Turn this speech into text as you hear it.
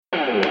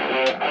Hello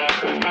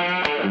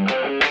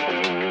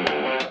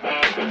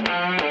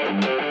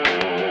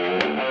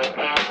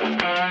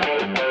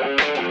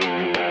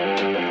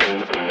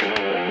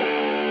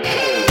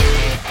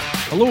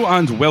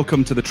and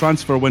welcome to The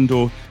Transfer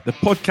Window, the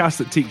podcast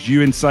that takes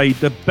you inside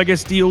the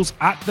biggest deals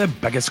at the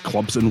biggest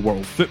clubs in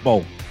world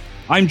football.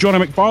 I'm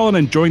Johnny McFarlane,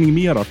 and joining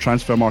me are our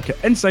transfer market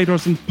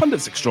insiders and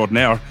pundits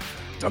extraordinaire,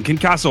 Duncan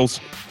Castles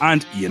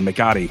and Ian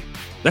McGarry.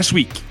 This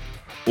week,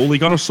 Ole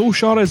Gunnar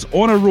Solskjaer is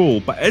on a roll,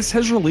 but is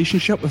his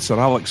relationship with Sir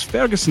Alex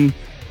Ferguson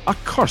a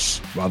curse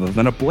rather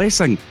than a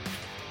blessing?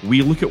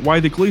 We look at why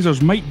the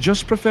Glazers might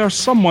just prefer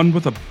someone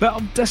with a bit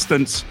of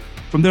distance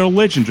from their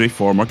legendary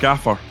former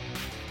gaffer.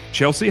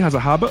 Chelsea has a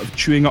habit of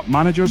chewing up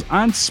managers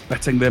and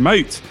spitting them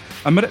out,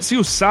 and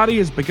Maurizio Sarri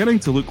is beginning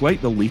to look like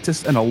the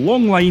latest in a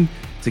long line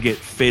to get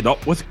fed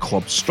up with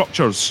club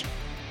structures.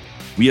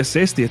 We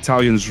assess the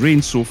Italian's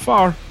reign so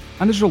far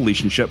and his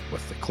relationship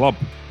with the club.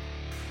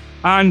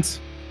 And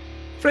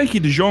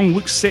Frenkie de Jong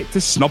looks set to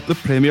snub the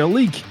Premier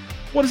League.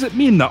 What does it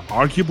mean that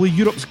arguably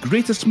Europe's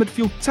greatest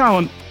midfield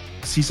talent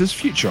sees his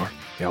future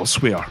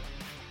elsewhere?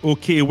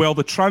 Okay, well,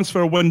 the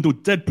transfer window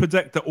did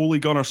predict that Ole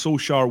Gunnar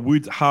Solskjaer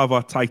would have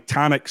a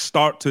titanic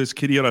start to his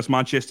career as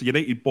Manchester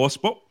United boss,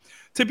 but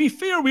to be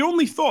fair, we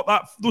only thought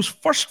that those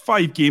first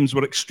 5 games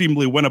were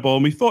extremely winnable,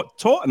 and we thought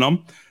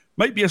Tottenham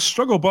might be a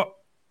struggle, but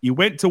he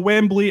went to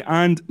Wembley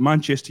and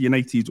Manchester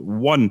United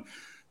won.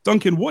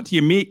 Duncan, what do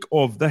you make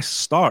of this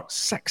start?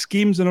 6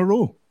 games in a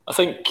row. I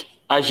think,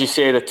 as you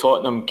say, the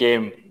Tottenham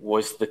game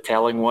was the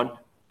telling one,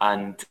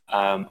 and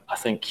I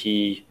think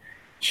he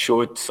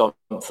showed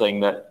something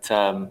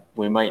that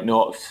we might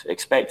not have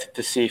expected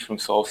to see from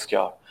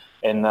Solskjaer,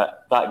 in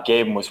that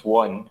game was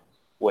won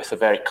with a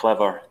very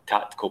clever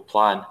tactical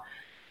plan,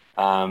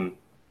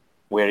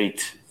 where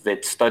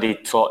they'd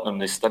studied Tottenham,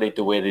 they studied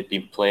the way they'd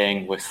been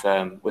playing with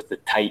the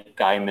tight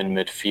diamond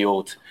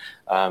midfield,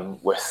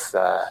 with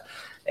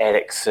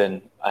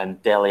Eriksen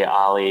and Dele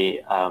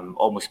Alli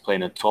almost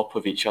playing on top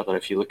of each other.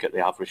 If you look at the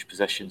average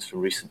positions from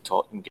recent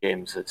Tottenham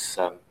games, it's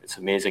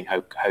amazing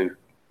how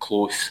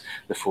close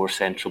the 4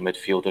 central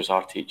midfielders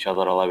are to each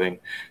other, allowing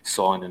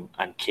Son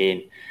and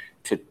Kane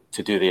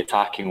to do the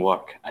attacking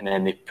work, and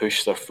then they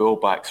push their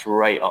fullbacks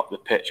right up the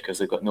pitch because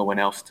they've got no one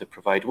else to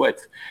provide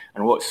width.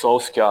 And what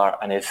Solskjaer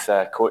and his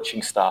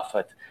coaching staff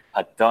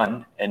had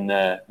done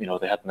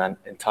they had an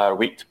entire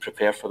week to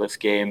prepare for this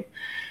game,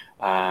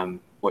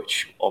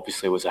 which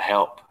obviously was a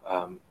help.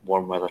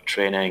 Warm weather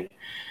training.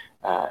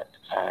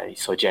 You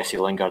saw Jesse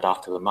Lingard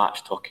after the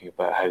match talking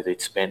about how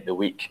they'd spent the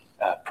week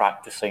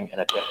practicing in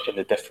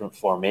a different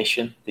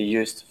formation they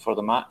used for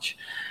the match.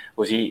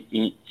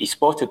 He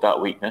spotted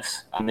that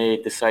weakness, and they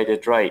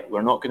decided, right,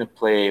 we're not going to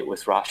play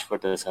with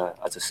Rashford as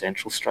a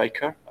central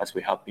striker, as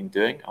we have been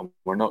doing, and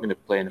we're not going to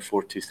play in a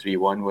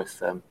 4-2-3-1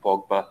 with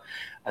Pogba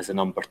as a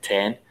number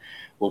 10.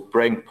 We'll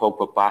bring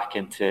Pogba back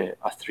into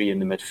a 3 in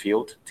the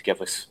midfield to give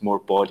us more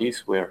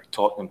bodies where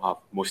Tottenham have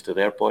most of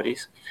their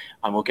bodies,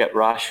 and we'll get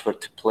Rashford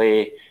to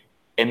play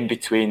in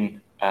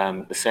between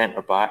the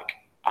centre-back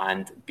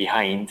and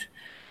behind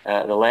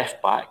the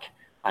left-back,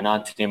 and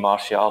Anthony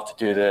Martial to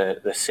do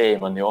the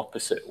same on the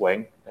opposite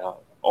wing,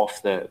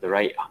 off the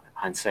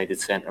right-hand-sided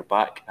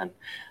centre-back and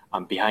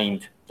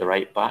behind the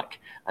right-back,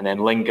 and then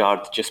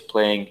Lingard just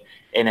playing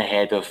in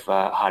ahead of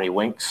Harry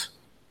Winks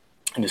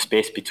in the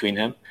space between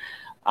him,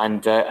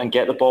 and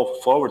get the ball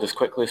forward as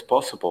quickly as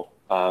possible.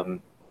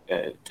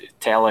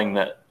 Telling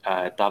that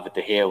David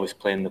De Gea was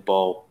playing the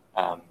ball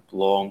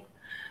long,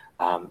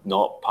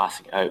 not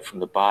passing it out from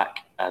the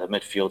back. The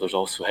midfielders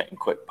also hitting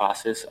quick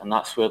passes, and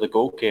that's where the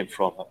goal came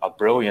from. A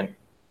brilliant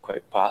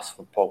quick pass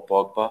from Paul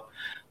Pogba.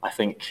 I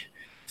think,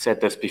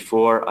 said this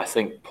before, I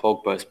think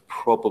Pogba is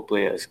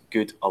probably as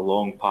good a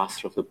long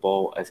passer of the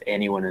ball as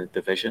anyone in the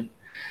division.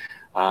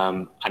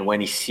 And when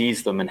he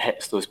sees them and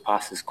hits those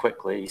passes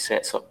quickly, he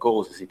sets up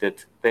goals, as he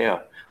did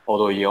there.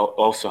 Although you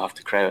also have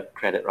to credit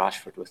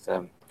Rashford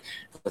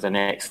with an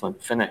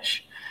excellent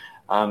finish.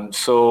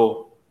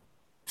 So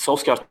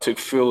Solskjaer took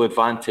full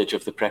advantage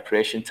of the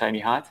preparation time he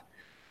had.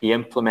 He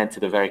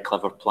implemented a very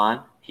clever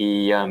plan.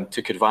 He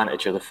took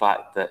advantage of the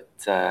fact that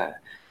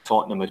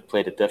Tottenham had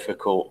played a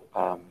difficult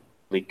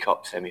League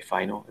Cup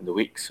semi-final in the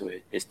week, so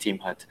his team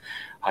had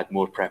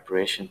more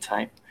preparation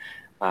time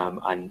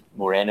and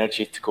more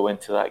energy to go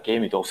into that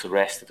game. He'd also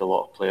rested a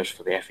lot of players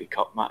for the FA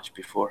Cup match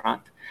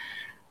beforehand,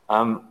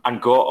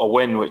 and got a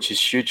win, which is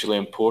hugely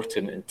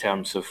important in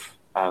terms of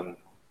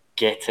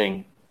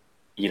getting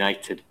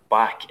United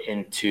back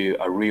into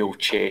a real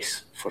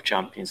chase for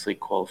Champions League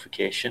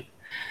qualification,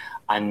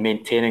 and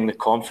maintaining the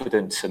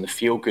confidence and the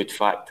feel-good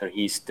factor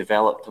he's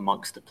developed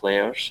amongst the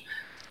players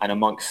and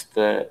amongst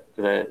the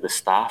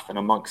staff and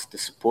amongst the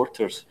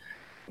supporters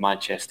of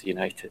Manchester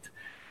United,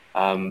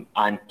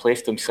 and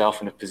placed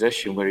himself in a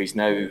position where he's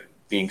now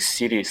being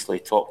seriously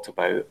talked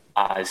about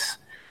as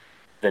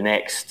the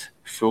next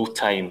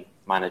full-time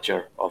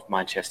manager of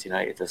Manchester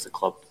United, as the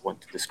club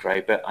want to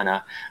describe it, and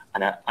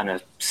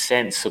a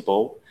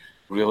sensible,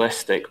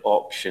 realistic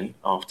option,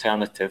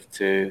 alternative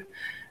to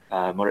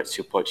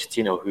Maurizio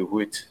Pochettino, who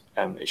would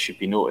it should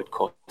be noted,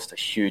 cost a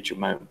huge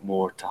amount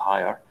more to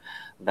hire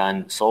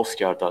than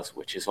Solskjaer does,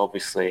 which is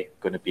obviously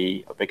going to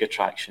be a big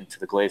attraction to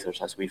the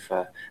Glazers, as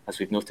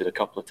we've noted a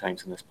couple of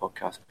times in this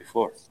podcast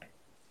before.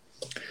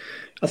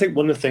 I think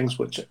one of the things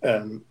which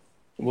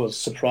was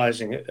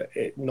surprising,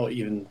 not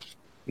even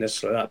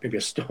necessarily that, maybe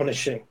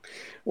astonishing,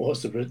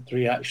 was the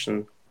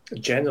reaction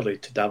generally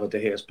to David De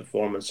Gea's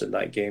performance in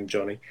that game,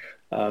 Johnny.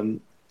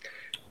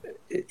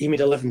 He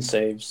made 11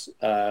 saves.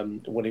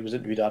 When he was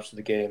interviewed after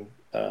the game,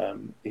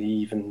 he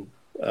even,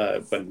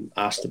 when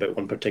asked about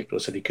one particular,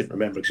 said he couldn't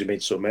remember because he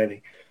made so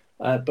many.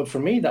 But for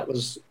me, that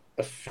was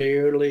a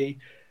fairly,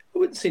 I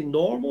wouldn't say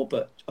normal,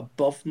 but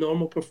above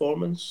normal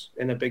performance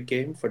in a big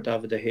game for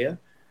David De Gea.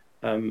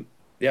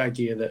 The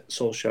idea that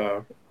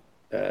Solskjaer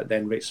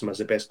then rates him as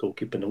the best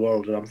goalkeeper in the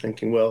world, and I'm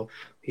thinking, well,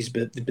 he's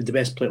been the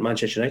best player at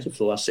Manchester United for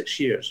the last 6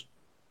 years,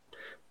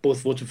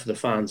 both voted for the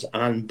fans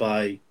and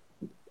by,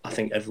 I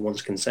think,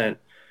 everyone's consent.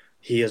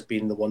 He has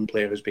been the one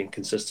player who's been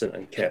consistent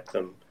and kept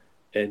them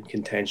in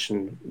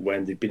contention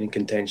when they've been in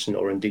contention,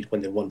 or indeed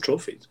when they won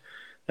trophies.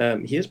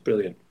 He is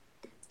brilliant.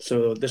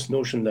 So this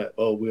notion that,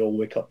 we all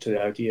wake up to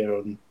the idea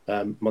on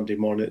Monday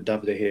morning that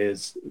David De Gea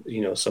is,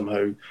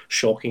 somehow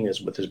shocking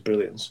us with his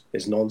brilliance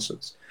is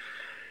nonsense.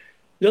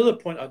 The other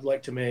point I'd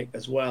like to make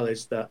as well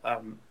is that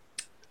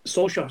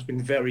Solskjaer has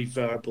been very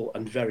verbal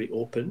and very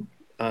open,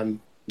 and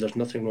there's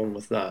nothing wrong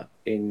with that,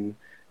 in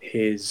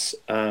his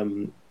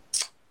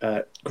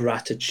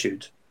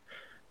gratitude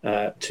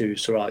to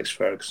Sir Alex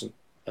Ferguson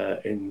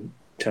in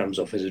terms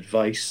of his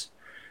advice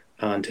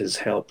and his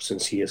help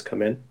since he has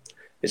come in.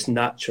 It's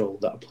natural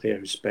that a player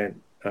who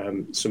spent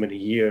so many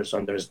years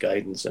under his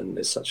guidance and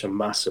is such a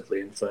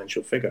massively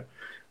influential figure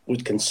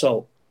would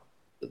consult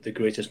the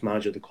greatest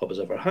manager the club has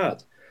ever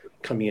had,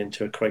 coming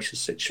into a crisis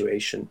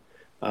situation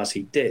as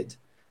he did,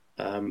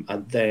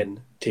 and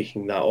then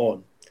taking that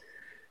on.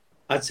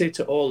 I'd say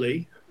to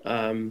Ollie,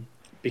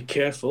 be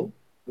careful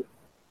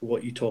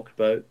what you talk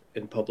about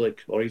in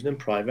public or even in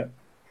private,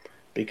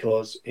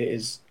 because it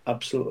is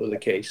absolutely the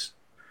case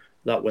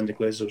that when the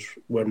Glazers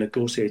were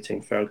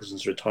negotiating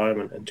Ferguson's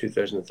retirement in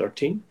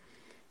 2013,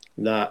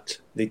 that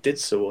they did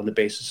so on the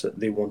basis that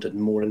they wanted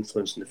more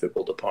influence in the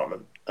football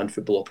department and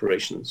football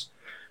operations,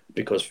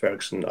 because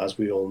Ferguson, as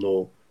we all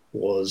know,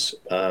 was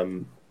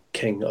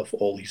king of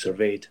all he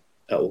surveyed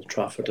at Old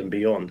Trafford and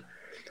beyond.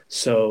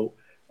 So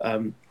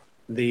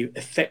they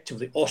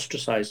effectively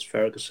ostracised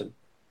Ferguson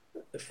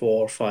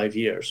for 5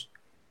 years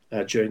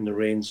during the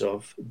reigns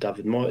of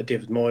David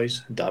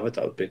Moyes, that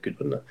would be a good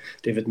one, wouldn't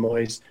it? David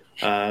Moyes,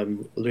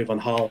 Louis van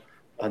Gaal,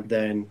 and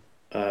then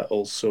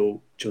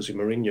also Jose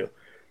Mourinho.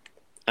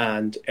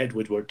 And Ed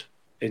Woodward,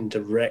 in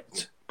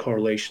direct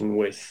correlation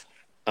with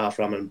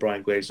Avram and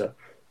Brian Glazer,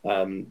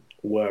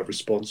 were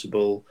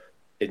responsible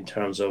in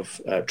terms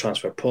of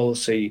transfer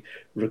policy,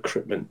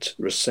 recruitment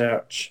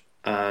research,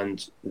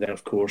 and then,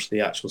 of course, the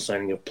actual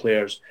signing of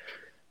players.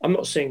 I'm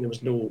not saying there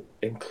was no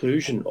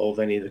inclusion of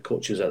any of the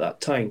coaches at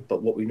that time,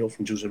 but what we know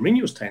from Jose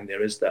Mourinho's time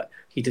there is that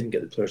he didn't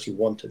get the players he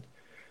wanted.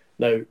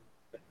 Now,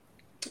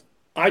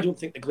 I don't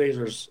think the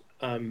Glazers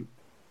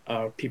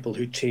are people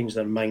who change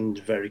their mind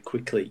very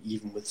quickly,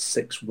 even with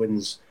 6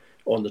 wins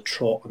on the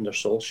trot under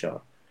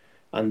Solskjaer.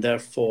 And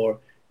therefore,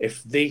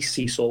 if they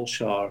see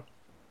Solskjaer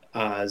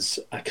as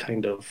a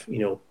kind of,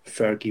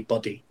 Fergie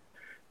buddy,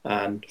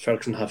 and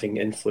Ferguson having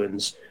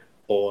influence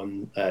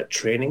on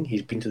training,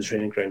 he's been to the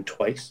training ground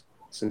twice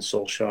since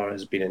Solskjaer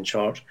has been in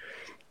charge.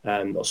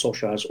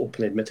 Solskjaer has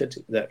openly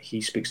admitted that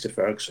he speaks to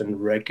Ferguson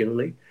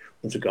regularly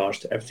with regards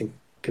to everything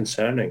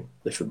concerning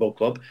the football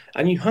club.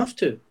 And you have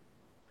to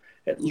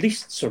at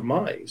least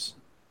surmise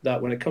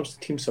that when it comes to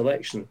team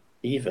selection,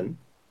 even,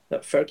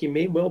 that Fergie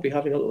may well be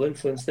having a little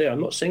influence there. I'm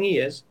not saying he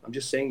is. I'm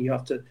just saying you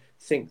have to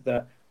think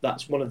that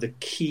that's one of the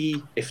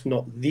key, if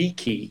not the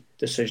key,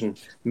 decision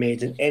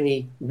made in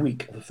any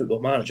week of a football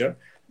manager,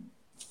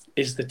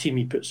 is the team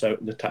he puts out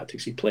and the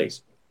tactics he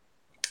plays.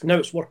 Now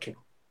it's working.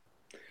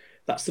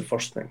 That's the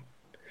first thing.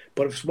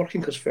 But if it's working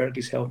because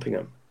Fergie's helping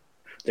him,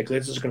 the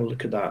Glazers are going to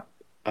look at that,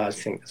 I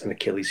think, as an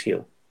Achilles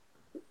heel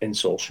in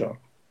Solskjaer.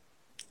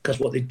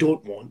 Because what they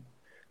don't want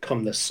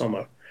come this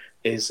summer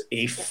is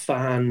a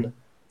fan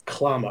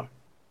clamour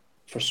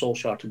for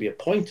Solskjaer to be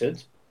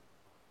appointed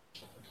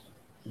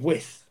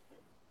with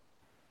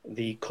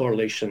the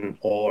correlation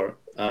or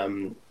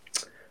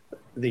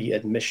the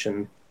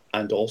admission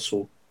and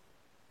also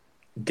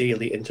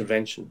daily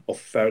intervention of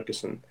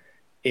Ferguson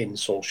in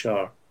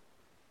Solskjaer's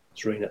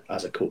reign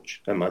as a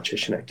coach at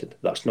Manchester United.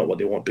 That's not what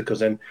they want, because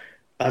then,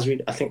 I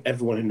think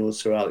everyone who knows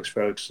Sir Alex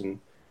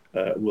Ferguson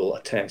will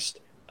attest,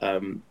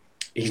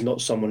 he's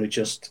not someone who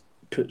just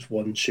puts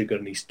 1 sugar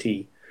in his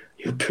tea.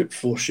 He'll put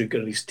 4 sugar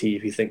in his tea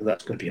if he thinks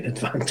that's going to be an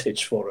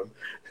advantage for him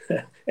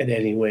in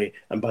any way.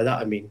 And by that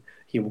I mean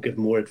he will give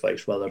more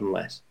advice rather than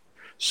less.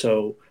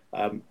 So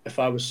if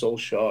I was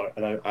Solskjaer,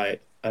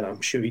 and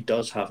I'm sure he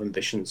does have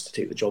ambitions to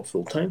take the job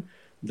full time,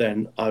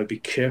 then I would be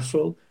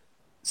careful,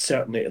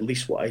 certainly at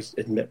least what I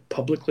admit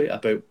publicly,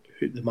 about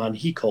who the man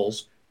he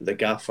calls the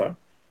gaffer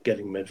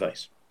giving him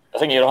advice. I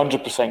think you're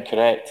 100%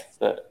 correct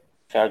that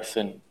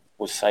Ferguson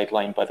was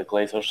sidelined by the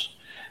Glazers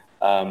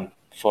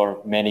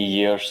for many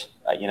years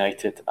at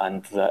United,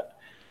 and that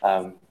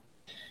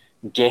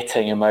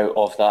getting him out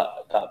of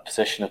that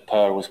position of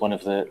power was one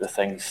of the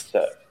things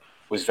that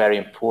was very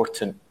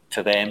important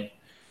to them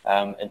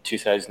in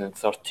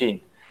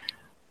 2013.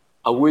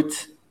 I would,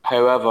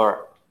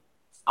 however,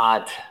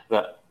 add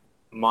that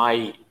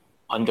my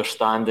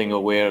understanding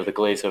of where the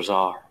Glazers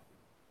are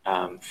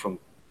from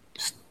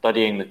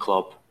studying the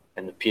club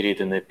in the period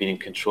when they've been in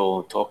control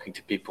and talking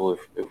to people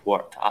who've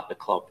worked at the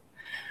club,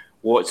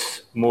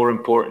 what's more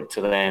important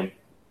to them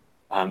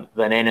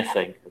than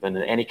anything, than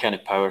any kind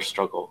of power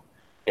struggle,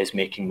 is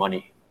making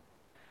money.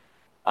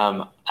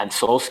 And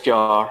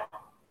Solskjaer,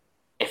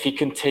 if he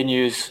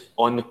continues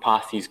on the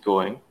path he's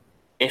going,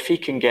 if he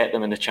can get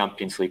them in the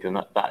Champions League,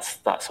 then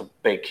that's a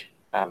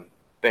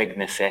big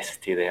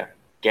necessity there.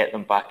 Get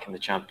them back in the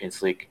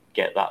Champions League,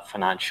 get that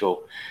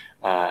financial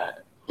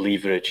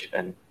leverage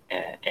and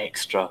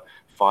extra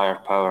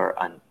firepower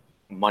and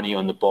money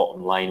on the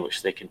bottom line,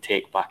 which they can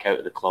take back out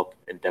of the club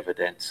in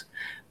dividends.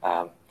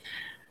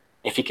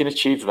 If he can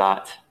achieve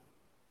that,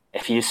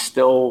 if he is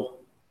still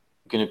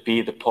going to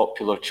be the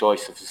popular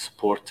choice of the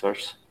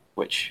supporters,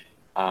 which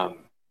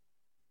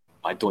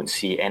I don't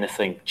see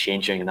anything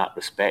changing in that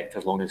respect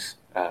as long as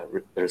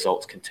the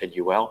results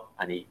continue well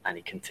and he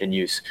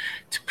continues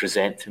to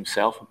present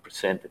himself and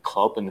present the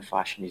club in the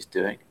fashion he's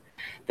doing,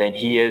 then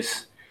he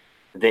is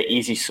the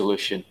easy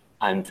solution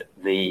and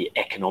the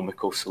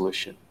economical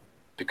solution,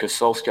 because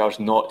Solskjaer's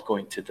not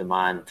going to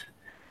demand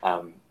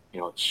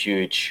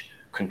huge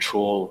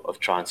control of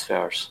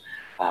transfers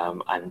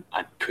and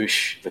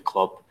push the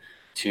club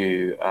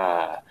to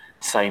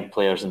sign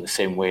players in the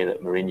same way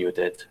that Mourinho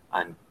did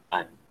and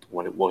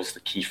when it was the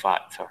key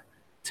factor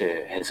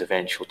to his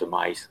eventual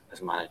demise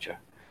as manager.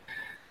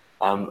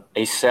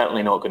 He's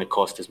certainly not going to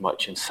cost as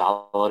much in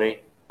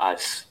salary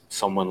as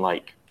someone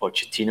like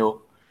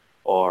Pochettino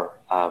or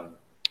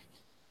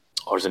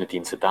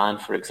Zinedine Zidane,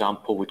 for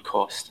example, would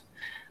cost.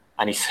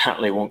 And he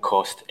certainly won't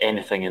cost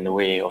anything in the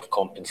way of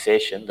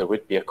compensation. There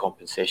would be a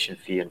compensation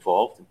fee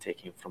involved in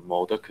taking him from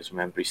Molde, because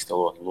remember, he's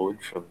still on loan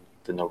from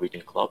the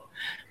Norwegian club,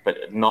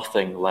 but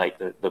nothing like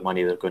the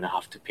money they're going to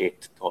have to pay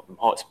to Tottenham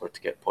Hotspur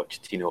to get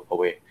Pochettino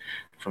away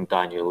from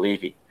Daniel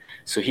Levy.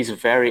 So he's a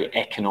very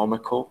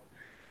economical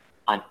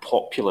and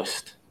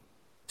populist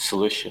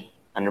solution.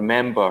 And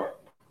remember,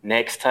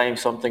 next time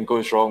something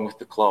goes wrong with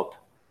the club,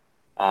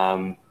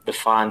 the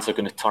fans are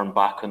going to turn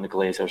back on the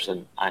Glazers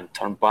and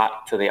turn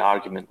back to the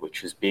argument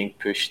which was being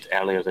pushed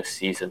earlier this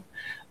season,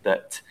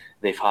 that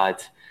they've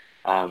had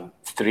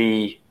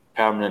 3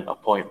 permanent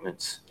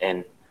appointments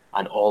in,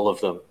 and all of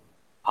them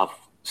have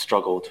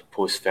struggled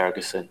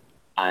post-Ferguson,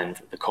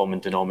 and the common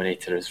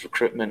denominator is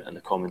recruitment, and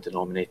the common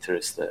denominator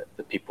is the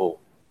people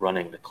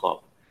running the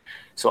club.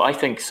 So I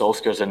think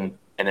Solskjaer's in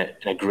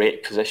a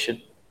great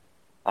position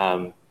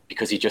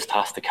because he just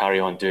has to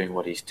carry on doing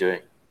what he's doing.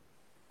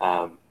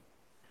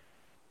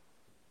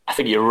 I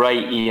think you're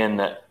right, Ian,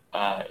 that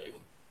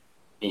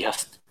he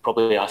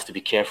probably has to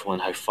be careful in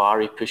how far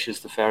he pushes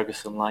the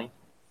Ferguson line,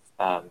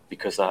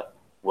 because that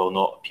will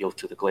not appeal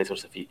to the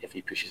Glazers if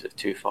he pushes it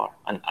too far.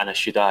 And I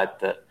should add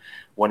that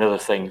one of the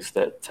things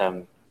that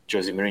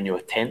Jose Mourinho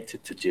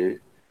attempted to do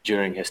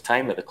during his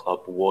time at the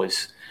club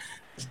was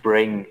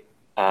bring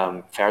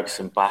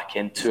Ferguson back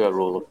into a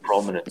role of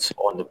prominence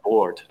on the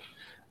board.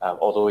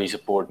 Although he's a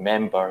board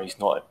member, he's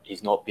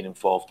not been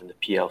involved in the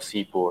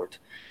PLC board,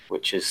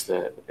 which is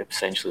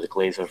essentially the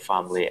Glazer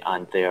family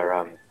and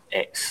their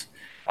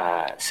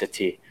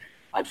ex-City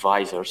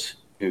advisors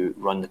who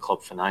run the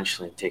club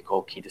financially and take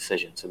all key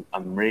decisions. And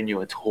Mourinho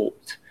had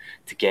hoped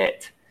to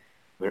get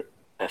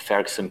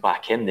Ferguson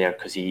back in there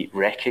because he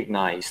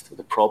recognised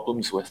the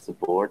problems with the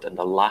board and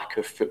the lack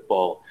of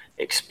football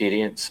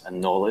experience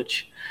and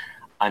knowledge,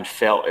 and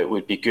felt it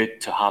would be good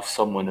to have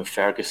someone of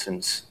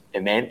Ferguson's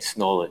immense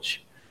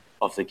knowledge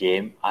of the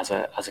game as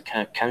a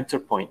kind of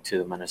counterpoint to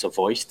them and as a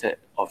voice to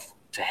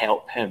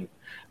help him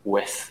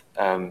with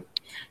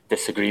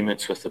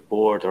disagreements with the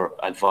board or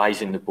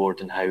advising the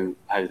board on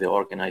how the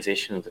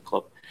organisation of the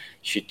club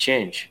should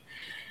change.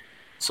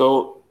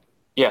 So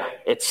yeah,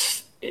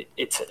 it's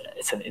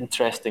an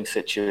interesting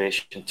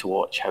situation to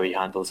watch how he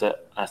handles it.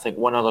 I think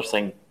one other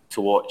thing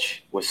to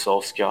watch was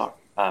Solskjaer,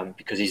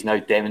 because he's now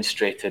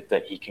demonstrated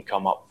that he can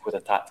come up with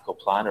a tactical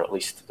plan, or at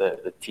least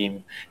the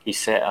team, he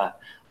set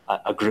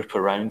a group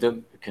around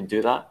him who can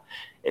do that.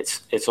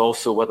 It's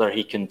also whether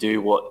he can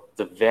do what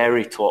the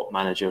very top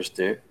managers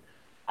do,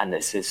 and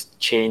this is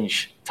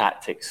change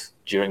tactics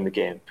during the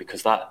game,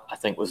 because that, I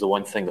think, was the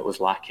one thing that was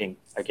lacking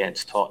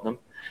against Tottenham.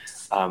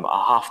 At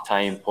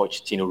half-time,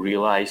 Pochettino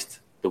realised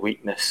the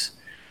weakness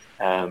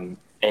in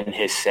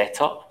his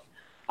setup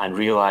and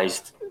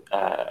realised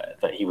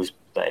that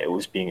it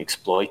was being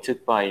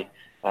exploited by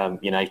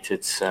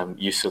United's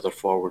use of their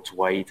forwards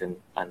wide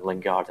and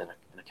Lingard in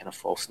a kind of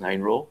false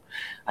 9 role.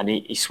 And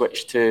he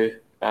switched to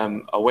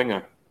a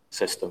winger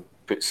system,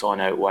 put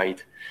Son out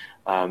wide,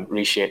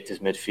 reshaped his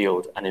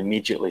midfield, and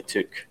immediately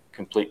took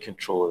complete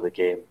control of the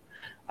game.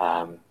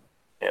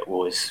 it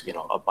was,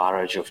 a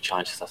barrage of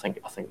chances. I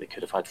think they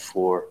could have had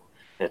four.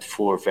 They had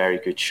four very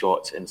good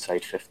shots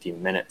inside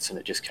 15 minutes, and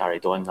it just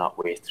carried on that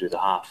way through the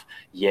half.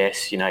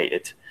 Yes,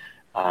 United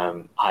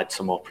had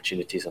some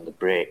opportunities on the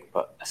break,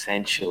 but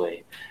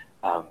essentially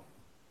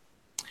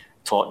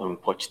Tottenham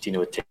and Pochettino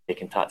had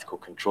taken tactical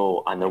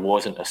control, and there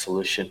wasn't a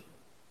solution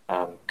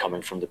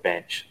coming from the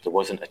bench. There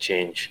wasn't a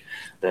change.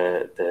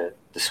 The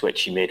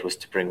switch he made was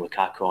to bring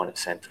Lukaku on at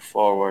centre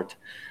forward.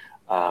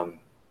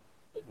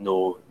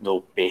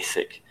 No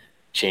basic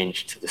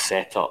change to the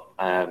setup.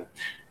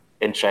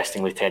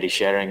 Interestingly, Teddy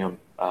Sheringham,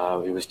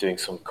 who was doing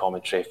some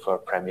commentary for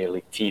Premier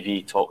League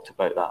TV, talked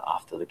about that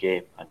after the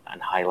game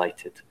and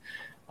highlighted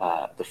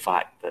the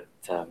fact that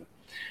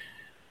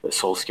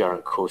Solskjaer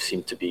and co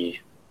seemed to be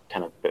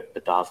kind of a bit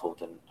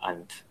bedazzled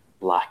and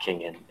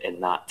lacking in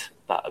that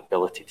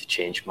ability to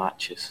change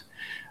matches.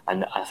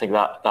 And I think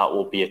that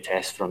will be a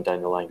test for him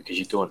down the line, because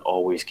you don't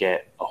always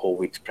get a whole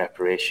week's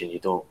preparation. You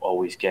don't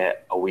always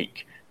get a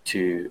week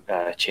to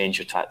change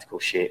your tactical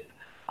shape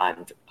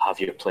and have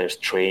your players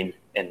train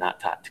in that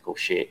tactical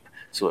shape,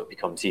 so it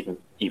becomes even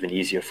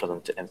easier for them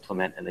to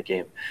implement in the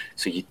game.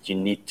 So you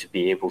need to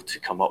be able to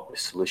come up with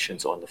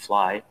solutions on the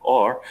fly,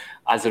 or,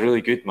 as the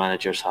really good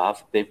managers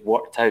have, they've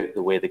worked out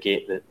the way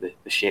the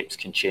shapes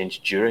can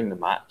change during the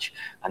match,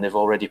 and they've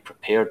already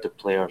prepared the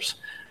players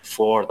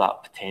for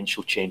that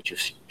potential change of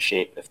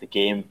shape if the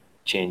game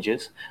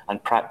changes,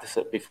 and practice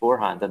it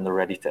beforehand, and they're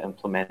ready to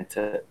implement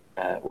it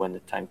when the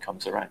time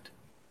comes around.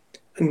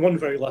 And one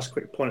very last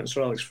quick point,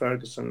 Sir Alex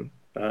Ferguson,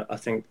 I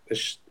think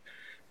this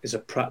is a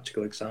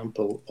practical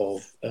example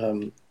of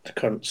the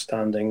current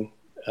standing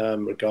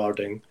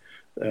regarding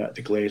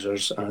the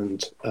Glazers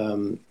and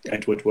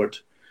Ed Woodward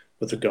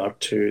with regard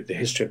to the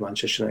history of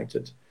Manchester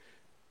United.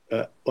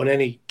 On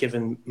any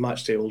given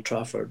match day at Old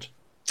Trafford,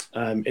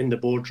 in the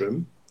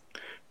boardroom,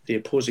 the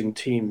opposing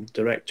team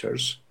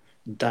directors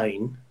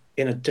dine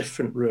in a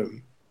different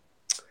room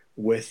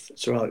with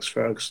Sir Alex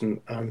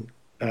Ferguson and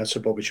Sir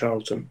Bobby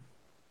Charlton.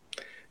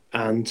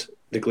 And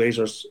the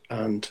Glazers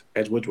and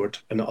Ed Woodward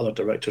and the other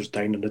directors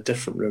dine in a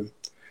different room.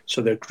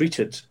 So they're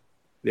greeted,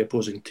 the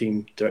opposing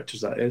team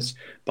directors that is,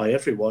 by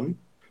everyone.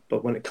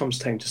 But when it comes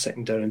time to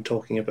sitting down and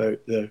talking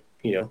about the,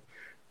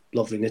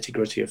 lovely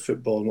nitty-gritty of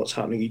football and what's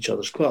happening at each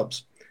other's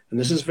clubs, and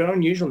this is very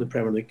unusual in the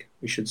Premier League,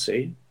 we should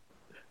say.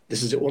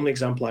 This is the only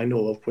example I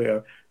know of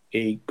where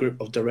a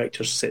group of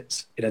directors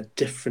sits in a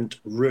different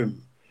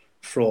room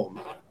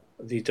from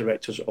the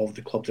directors of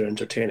the club they're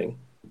entertaining.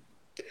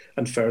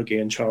 And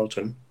Fergie and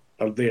Charlton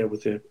are there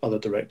with the other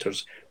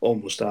directors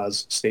almost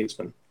as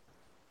statesmen.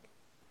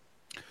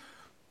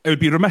 It would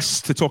be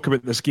remiss to talk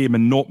about this game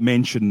and not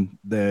mention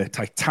the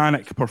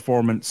titanic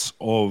performance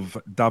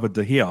of David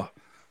De Gea.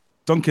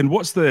 Duncan,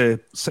 what's the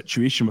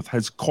situation with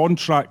his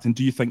contract, and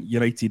do you think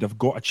United have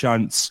got a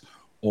chance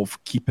of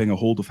keeping a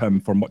hold of him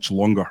for much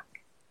longer?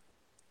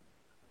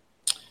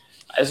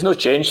 There's no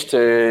change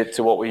to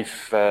what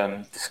we've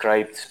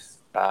described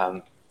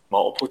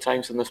multiple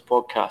times in this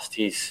podcast.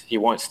 He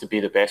wants to be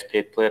the best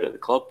paid player at the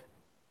club.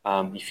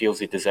 He feels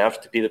he deserves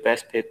to be the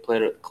best paid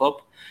player at the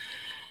club.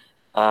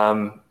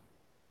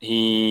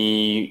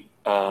 He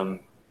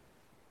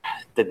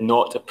did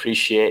not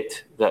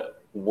appreciate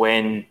that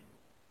when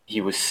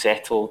he was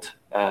settled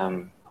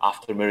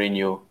after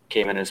Mourinho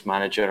came in as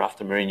manager,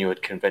 after Mourinho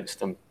had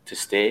convinced him to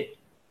stay.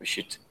 We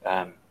should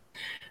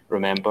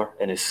remember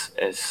in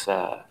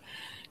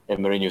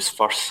Mourinho's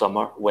first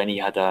summer, when he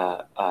had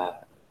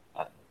a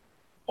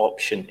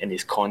option in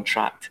his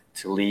contract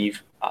to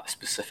leave at a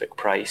specific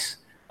price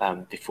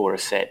before a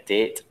set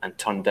date, and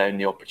turned down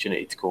the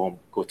opportunity to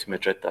go to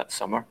Madrid that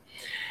summer.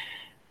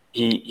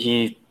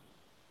 He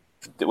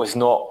was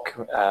not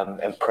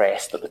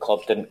impressed that the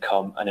club didn't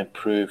come and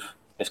improve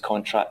his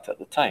contract at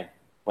the time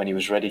when he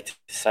was ready to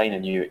sign a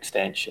new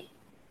extension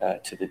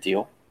to the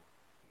deal.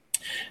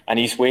 And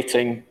he's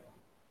waiting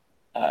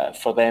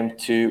for them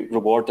to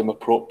reward him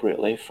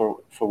appropriately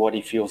for what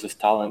he feels his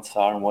talents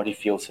are and what he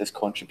feels his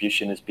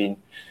contribution has been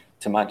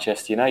to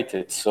Manchester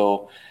United.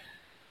 So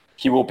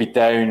he will be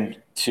down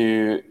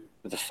to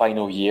the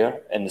final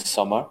year in the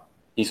summer.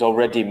 He's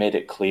already made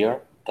it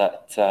clear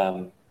that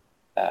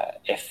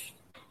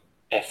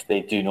if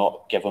they do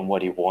not give him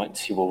what he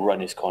wants, he will run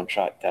his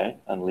contract down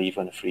and leave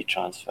on a free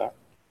transfer.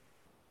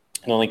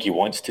 I don't think he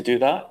wants to do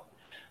that.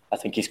 I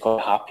think he's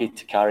quite happy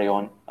to carry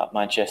on at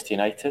Manchester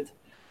United,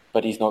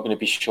 but he's not going to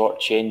be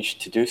shortchanged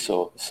to do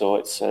so. So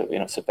it's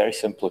a very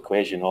simple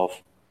equation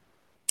of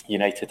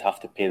United have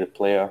to pay the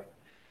player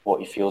what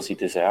he feels he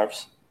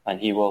deserves, and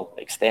he will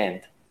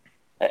extend.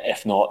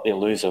 If not, they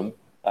lose him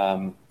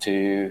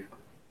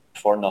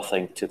for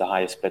nothing to the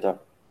highest bidder,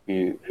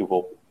 who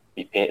will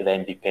be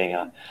paying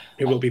a...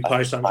 Who will be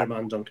Paris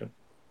Saint-Germain, Duncan?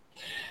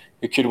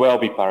 Who could well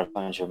be Paris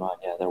Saint-Germain,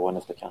 yeah, they're one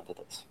of the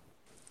candidates.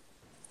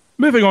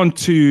 Moving on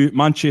to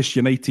Manchester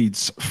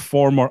United's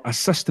former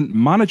assistant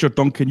manager,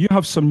 Duncan, you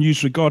have some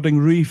news regarding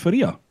Rui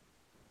Faria.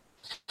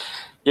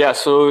 Yeah,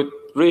 so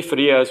Rui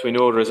Faria, as we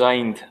know,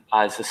 resigned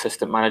as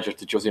assistant manager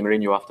to Jose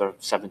Mourinho after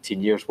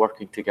 17 years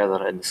working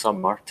together in the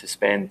summer to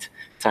spend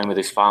time with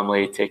his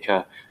family, take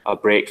a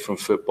break from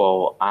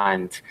football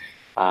and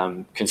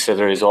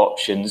consider his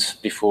options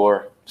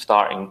before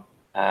starting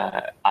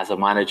as a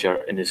manager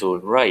in his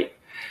own right.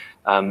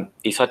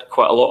 He's had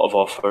quite a lot of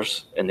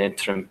offers in the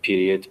interim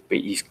period, but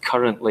he's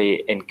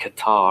currently in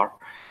Qatar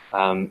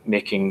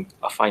making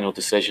a final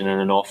decision and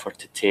an offer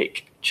to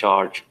take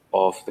charge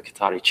of the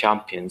Qatari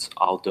champions,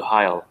 Al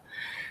Duhail.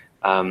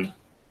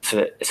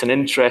 So it's an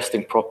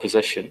interesting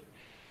proposition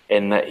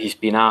in that he's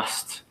been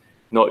asked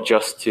not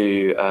just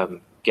to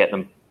get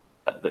them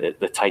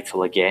the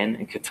title again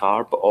in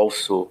Qatar, but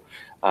also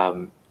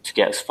to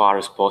get as far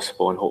as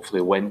possible and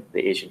hopefully win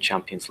the Asian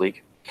Champions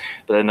League.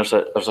 But then there's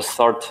a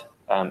third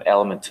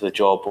element to the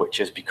job, which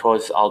is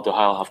because Al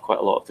Duhail have quite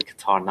a lot of the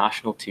Qatar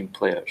national team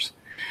players.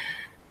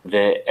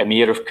 The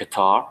Emir of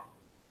Qatar,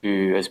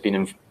 who has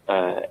been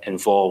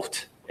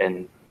involved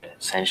in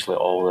essentially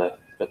all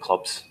the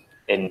clubs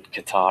in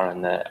Qatar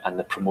and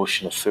the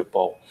promotion of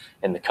football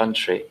in the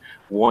country,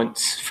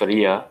 wants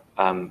Faria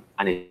and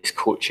his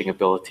coaching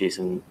abilities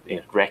and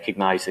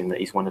recognising that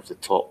he's one of the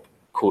top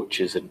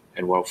coaches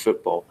in world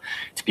football,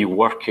 to be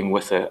working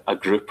with a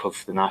group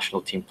of the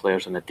national team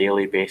players on a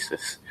daily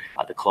basis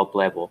at the club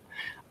level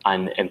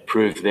and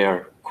improve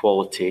their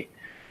quality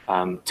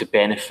to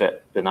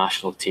benefit the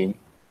national team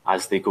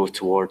as they go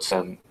towards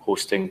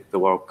hosting the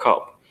World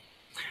Cup.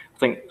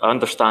 I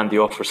understand the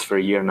offers for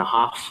a year and a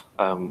half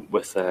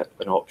with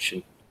an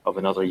option of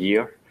another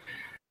year.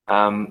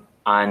 And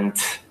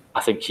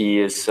I think he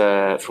is,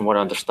 from what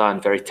I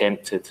understand, very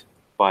tempted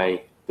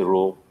by the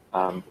role.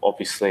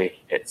 Obviously,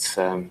 it's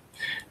a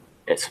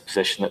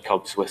position that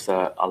comes with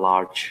a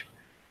large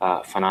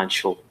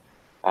financial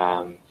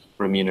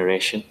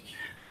remuneration,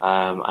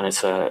 and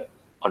it's an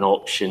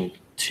option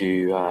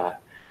to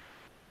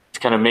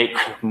kind of make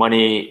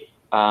money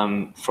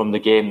from the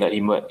game that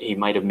he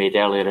might have made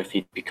earlier if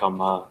he'd become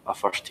a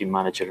first team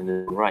manager in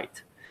his own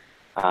right.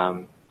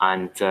 I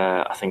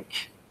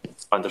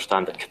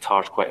understand that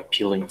Qatar is quite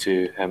appealing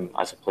to him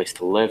as a place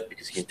to live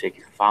because he can take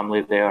his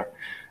family there.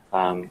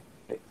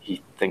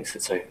 He thinks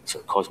it's a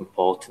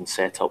cosmopolitan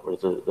setup where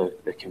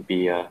there can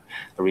be a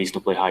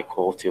reasonably high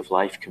quality of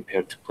life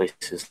compared to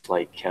places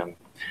like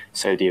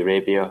Saudi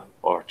Arabia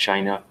or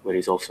China, where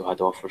he's also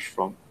had offers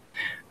from.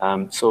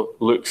 So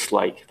looks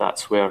like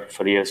that's where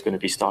Faria is going to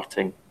be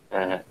starting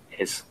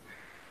his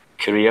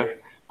career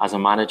as a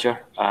manager,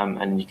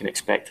 and you can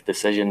expect a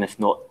decision, if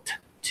not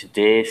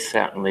today,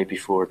 certainly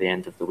before the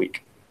end of the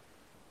week.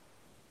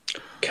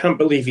 Can't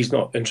believe he's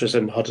not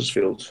interested in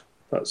Huddersfield.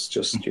 That's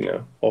just,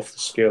 off the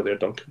scale there,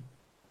 Duncan.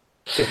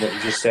 Given what you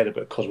just said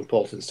about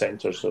cosmopolitan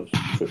centres of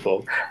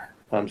football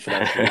and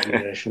financial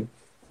remuneration.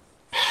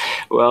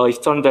 Well, he's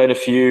turned down a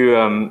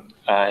few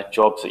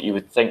jobs that you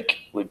would think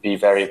would be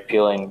very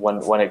appealing.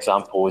 One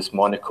example was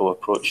Monaco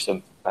approached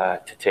him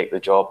to take the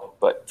job,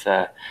 but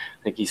I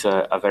think he's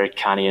a very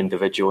canny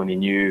individual, and he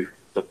knew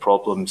the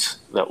problems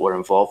that were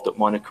involved at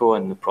Monaco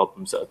and the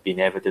problems that have been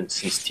evident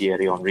since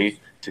Thierry Henry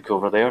took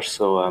over there.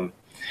 So I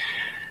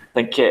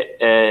think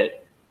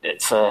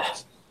it's a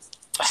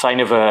sign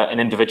of an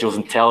individual's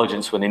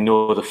intelligence when they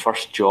know the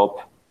first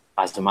job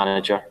as the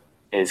manager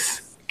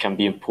can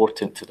be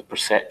important to the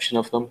perception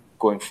of them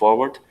going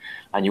forward,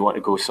 and you want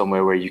to go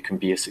somewhere where you can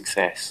be a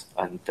success.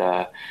 And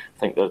I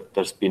think that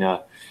there's been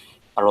a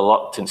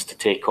reluctance to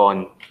take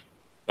on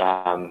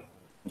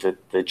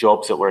the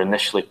jobs that were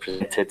initially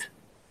presented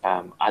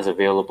as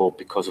available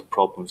because of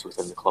problems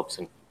within the clubs,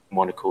 and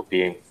Monaco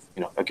being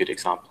a good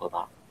example of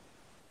that.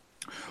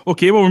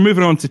 Okay, well, we're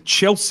moving on to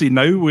Chelsea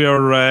now, where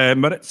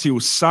Maurizio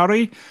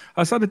Sarri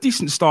has had a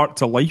decent start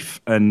to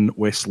life in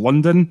West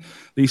London.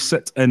 They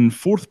sit in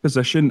fourth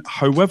position.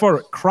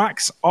 However,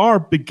 cracks are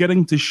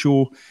beginning to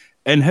show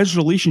in his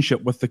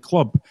relationship with the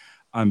club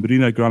and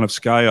Marina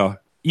Granovskaya.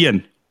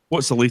 Ian,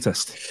 what's the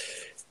latest?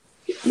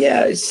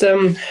 Yeah, it's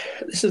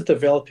this is a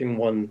developing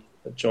one,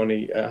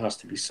 Johnny, it has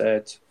to be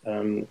said.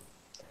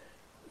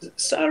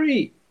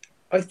 Sarri,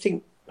 I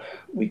think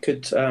we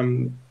could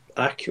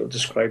accurately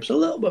describe as a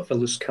little bit of a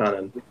loose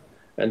cannon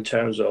in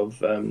terms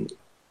of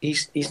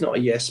he's not a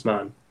yes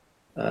man.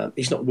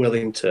 He's not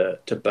willing to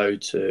bow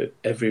to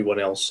everyone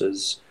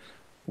else's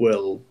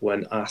will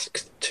when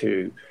asked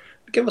to.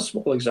 Give a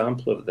small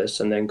example of this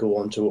and then go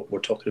on to what we're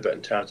talking about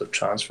in terms of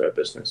transfer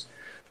business.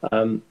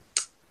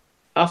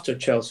 After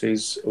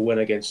Chelsea's win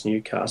against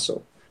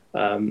Newcastle,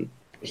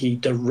 he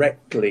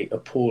directly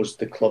opposed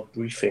the club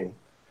briefing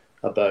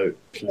about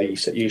the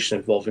situation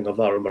involving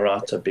Alvaro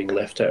Morata being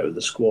left out of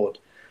the squad,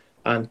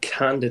 and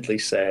candidly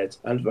said,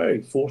 and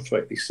very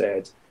forthrightly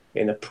said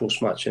in a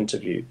post-match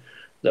interview,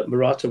 that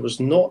Morata was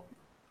not,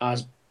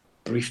 as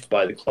briefed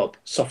by the club,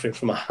 suffering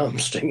from a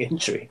hamstring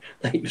injury,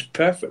 that he was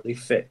perfectly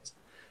fit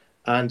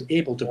and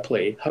able to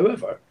play.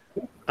 However,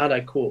 and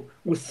I quote,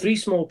 with three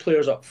small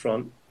players up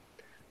front,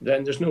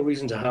 then there's no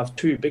reason to have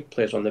two big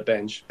players on the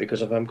bench,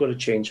 because if I'm going to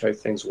change how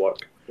things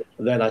work,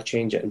 then I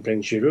change it and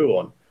bring Giroud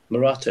on.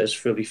 Morata is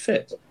fully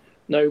fit.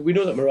 Now, we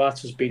know that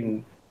Morata's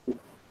been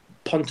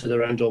punted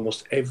around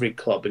almost every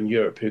club in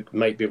Europe who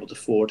might be able to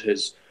afford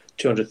his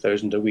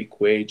 200,000 a week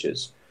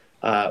wages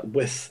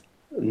with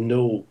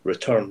no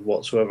return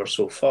whatsoever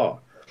so far.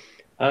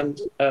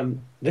 And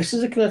this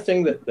is the kind of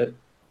thing that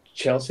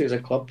Chelsea as a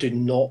club do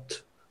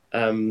not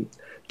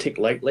take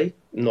lightly,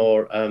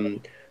 nor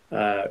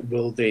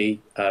will they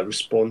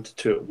respond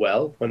to it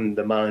well when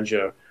the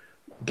manager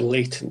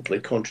blatantly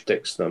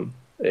contradicts them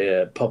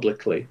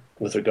publicly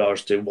with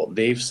regards to what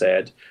they've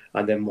said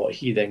and then what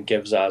he then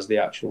gives as the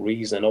actual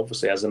reason.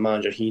 Obviously, as a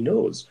manager, he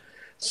knows.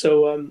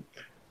 So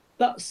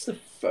that's the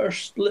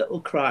first little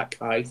crack,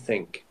 I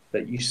think,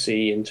 that you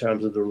see in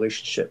terms of the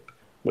relationship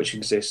which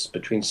exists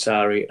between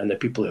Sarri and the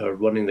people who are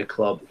running the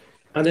club,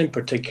 and in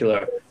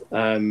particular,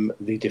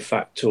 the de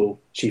facto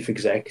chief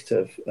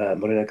executive,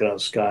 Marina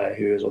Granskaya,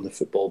 who is on the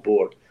football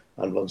board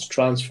and runs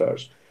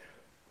transfers.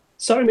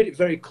 Sarri made it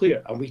very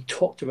clear, and we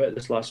talked about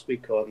this last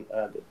week on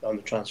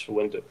the transfer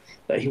window,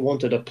 that he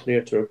wanted a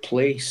player to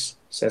replace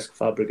Cesc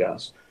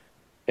Fabregas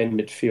in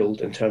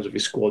midfield in terms of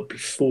his squad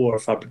before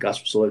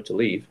Fabregas was allowed to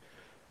leave.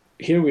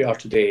 Here we are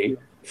today.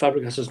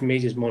 Fabregas has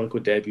made his Monaco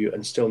debut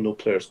and still no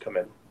players come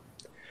in.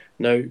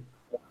 Now,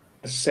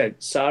 as I said,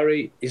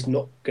 Sarri is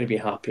not going to be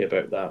happy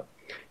about that.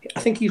 I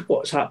think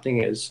what's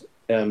happening is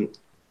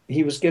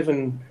he was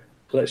given,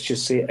 let's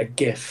just say, a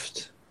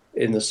gift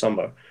in the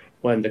summer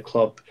when the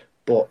club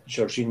bought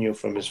Jorginho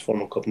from his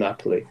former club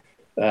Napoli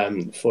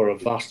for a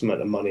vast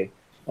amount of money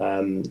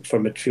for a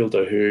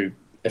midfielder who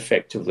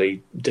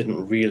effectively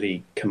didn't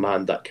really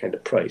command that kind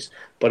of price.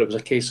 But it was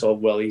a case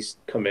of, well, he's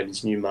come in,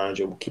 he's a new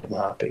manager, we'll keep him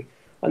happy.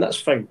 And that's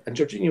fine. And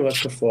Jorginho has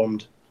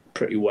performed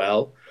pretty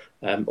well,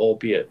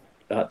 albeit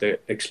at the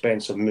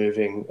expense of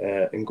moving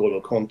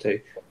N'Golo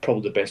Conte,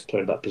 probably the best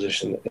player in that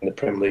position in the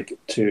Premier League,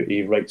 to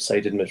a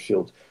right-sided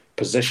midfield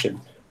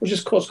position, which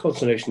has caused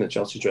consternation in the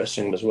Chelsea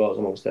dressing room as well as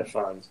amongst their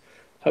fans.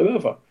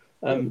 However,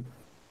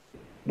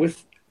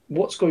 with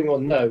what's going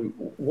on now,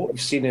 what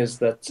we've seen is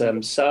that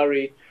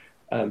Sarri,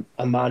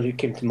 a man who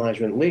came to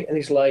management late in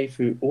his life,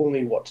 who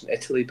only worked in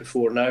Italy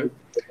before now,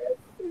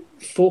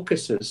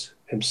 focuses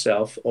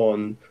himself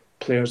on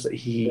players that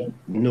he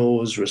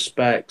knows,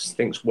 respects,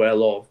 thinks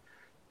well of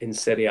in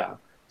Serie A.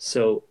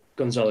 So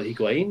Gonzalo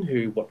Higuain,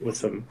 who worked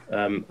with him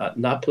at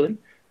Napoli,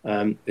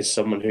 is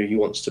someone who he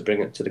wants to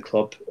bring into the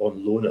club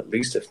on loan at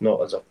least, if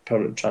not as a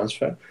permanent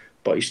transfer.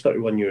 But he's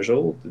 31 years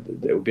old.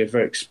 It would be a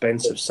very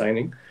expensive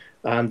signing.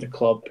 And the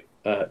club,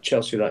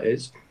 Chelsea that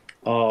is,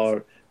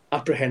 are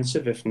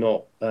apprehensive, if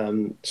not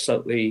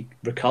slightly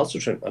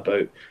recalcitrant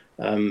about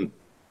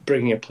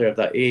bringing a player of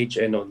that age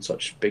in on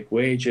such big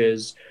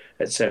wages,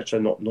 etc.,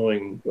 not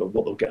knowing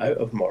what they'll get out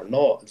of him or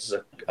not. This is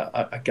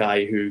a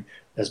guy who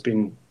has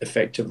been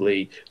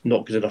effectively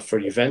not good enough for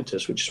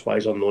Juventus, which is why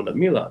he's on loan at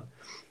Milan.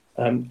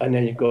 And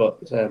then you've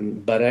got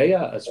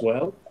Barella as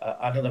well,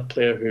 another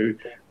player who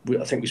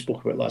I think we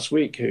spoke about last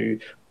week, who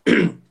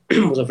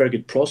was a very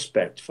good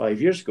prospect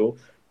 5 years ago,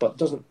 but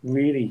doesn't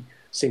really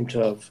seem to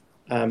have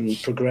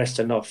progressed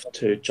enough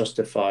to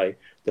justify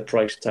the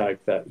price tag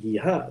that he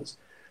has.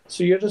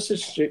 So you're in a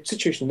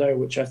situation now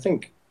which I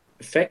think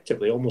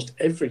effectively almost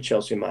every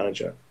Chelsea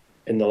manager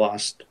in the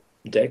last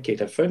decade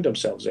have found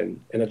themselves in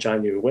a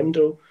January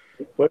window,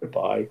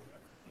 whereby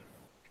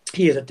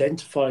he has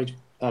identified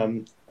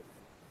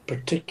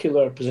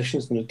particular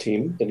positions in the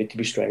team that need to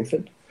be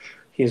strengthened.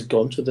 He has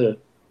gone to the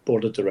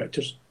board of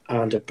directors,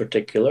 and in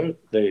particular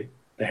the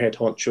head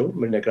honcho,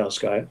 Marina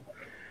Granskaya,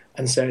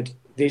 and said,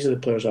 these are the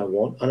players I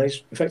want. And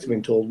he's effectively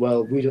been told,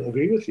 well, we don't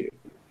agree with you.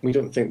 We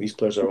don't think these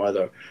players are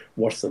either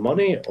worth the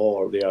money,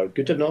 or they are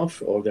good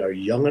enough, or they are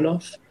young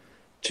enough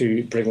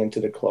to bring into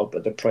the club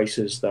at the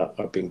prices that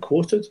are being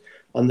quoted.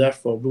 And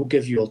therefore, we'll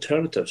give you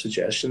alternative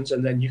suggestions,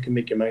 and then you can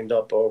make your mind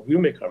up, or we'll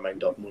make our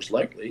mind up most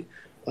likely,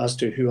 as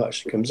to who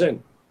actually comes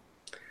in.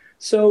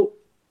 So,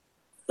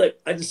 like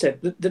I just said,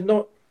 they're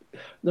not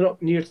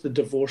near to the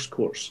divorce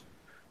course,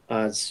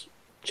 as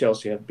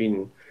Chelsea have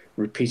been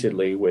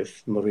repeatedly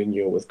with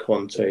Mourinho, with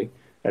Conte,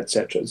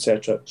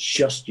 etc.,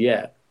 just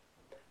yet.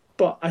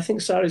 But I think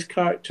Sarri's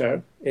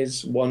character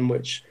is one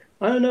which,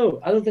 I don't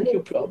know, I don't think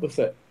he'll put up with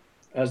it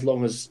as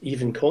long as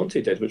even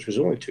Conte did, which was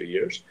only 2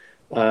 years.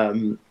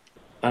 And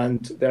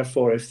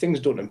therefore, if things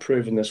don't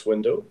improve in this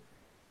window,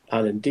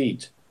 and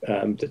indeed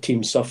the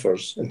team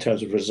suffers in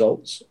terms of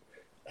results,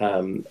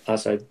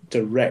 as a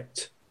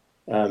direct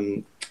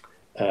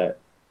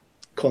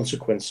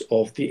consequence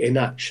of the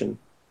inaction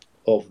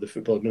of the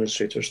football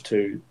administrators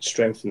to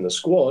strengthen the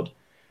squad,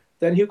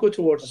 then he'll go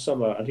towards the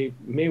summer and he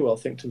may well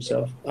think to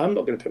himself, I'm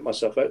not going to put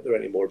myself out there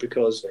anymore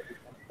because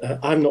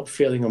I'm not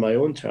failing on my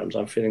own terms.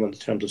 I'm failing on the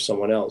terms of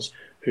someone else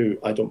who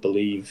I don't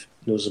believe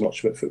knows as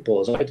much about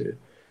football as I do.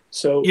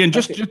 So, Ian,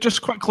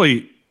 just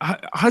quickly,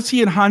 has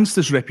he enhanced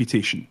his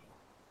reputation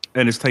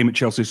in his time at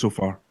Chelsea so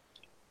far?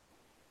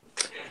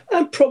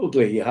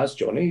 Probably he has,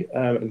 Johnny,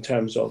 in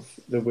terms of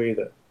the way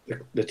that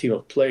the team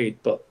have played.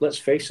 But let's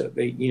face it,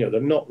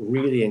 they're not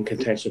really in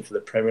contention for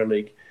the Premier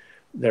League.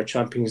 Their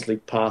Champions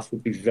League path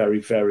would be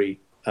very, very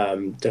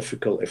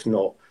difficult, if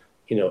not,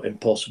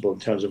 impossible in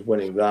terms of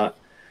winning that.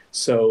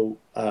 So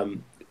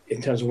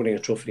in terms of winning a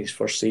trophy in his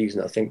first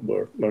season, I think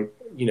we're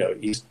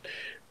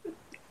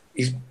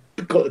he's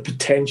got the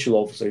potential,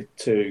 obviously,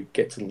 to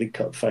get to the League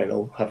Cup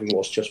final, having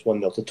lost just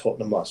 1-0 to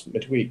Tottenham last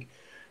midweek.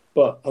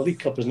 But a League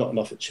Cup is not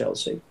enough at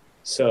Chelsea.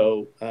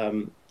 So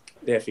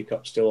the FA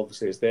Cup still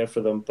obviously is there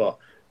for them. But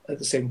at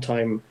the same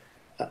time,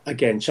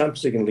 again,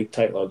 Champions League and League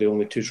title are the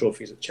only two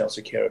trophies that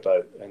Chelsea care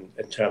about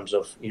in terms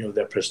of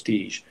their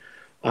prestige.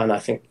 And I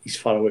think he's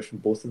far away from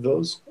both of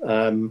those.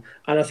 And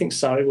I think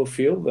Sarri will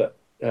feel that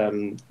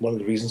one of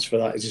the reasons for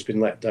that is he's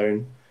been let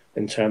down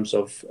in terms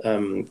of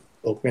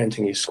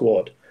augmenting his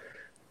squad.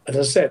 And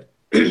as I said,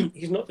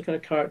 he's not the kind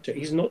of character,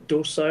 he's not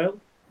docile,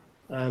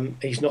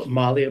 he's not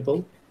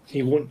malleable.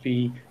 He won't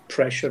be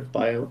pressured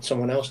by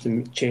someone else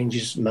to change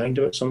his mind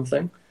about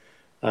something.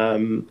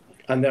 And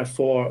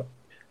therefore,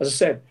 as I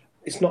said,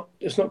 it's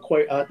not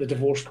quite at the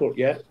divorce court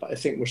yet, but I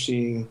think we're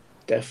seeing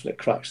definite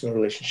cracks in the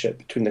relationship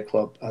between the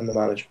club and the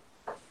manager.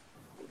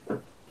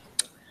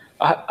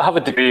 I have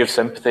a degree of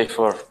sympathy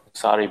for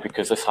Sarri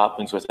because this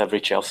happens with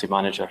every Chelsea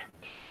manager.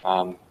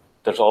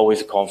 There's always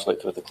a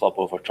conflict with the club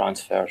over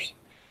transfers.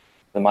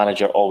 The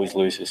manager always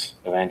loses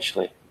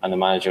eventually, and the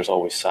manager's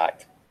always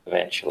sacked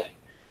eventually.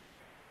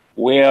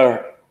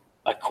 Where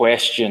I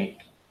question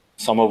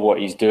some of what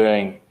he's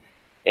doing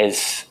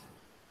is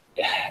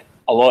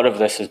a lot of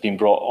this has been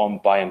brought on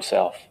by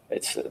himself.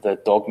 It's the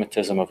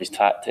dogmatism of his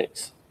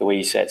tactics, the way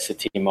he sets the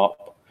team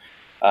up,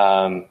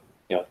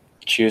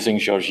 choosing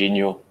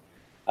Jorginho,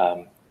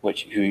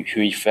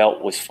 who he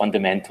felt was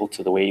fundamental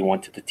to the way he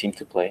wanted the team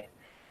to play,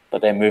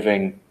 but then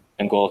moving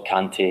N'Golo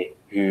Kante,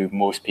 who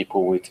most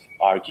people would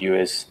argue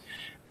is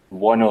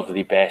one of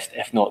the best,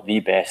 if not the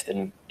best,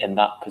 in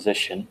that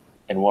position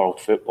in world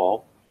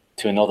football,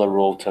 to another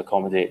role to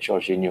accommodate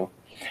Jorginho,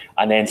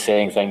 and then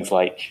saying things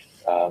like,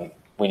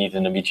 we need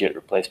an immediate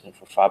replacement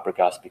for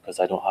Fabregas because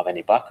I don't have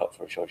any backup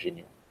for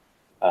Jorginho.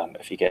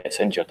 If he gets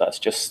injured, that's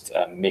just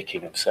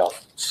making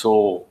himself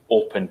so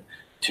open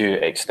to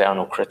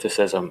external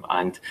criticism.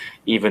 And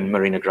even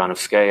Marina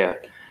Granovskaya,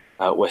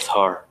 with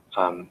her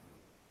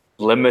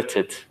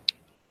limited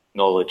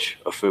knowledge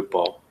of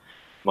football,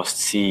 must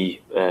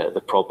see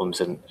the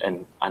problems and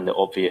the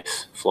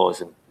obvious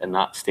flaws in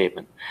that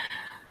statement.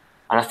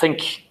 And I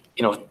think,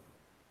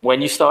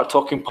 when you start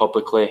talking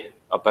publicly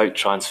about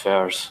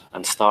transfers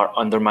and start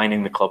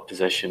undermining the club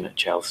position at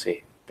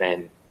Chelsea,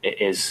 then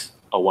it is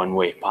a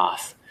one-way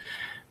path,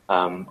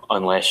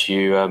 unless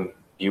you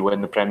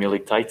win the Premier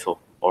League title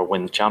or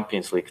win the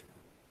Champions League.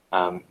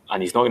 And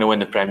he's not going to win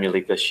the Premier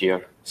League this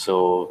year,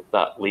 so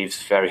that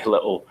leaves very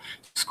little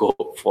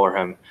scope for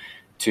him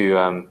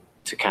to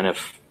kind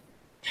of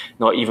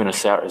not even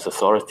assert his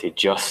authority,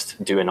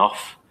 just do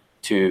enough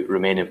to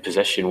remain in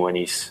position when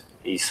he's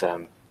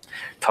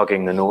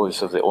tugging the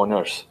nose of the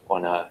owners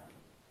on a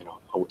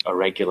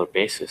regular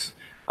basis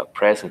at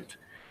present.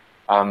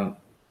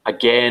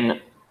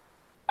 Again,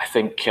 I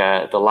think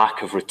the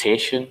lack of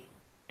rotation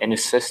in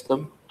his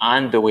system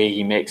and the way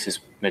he makes his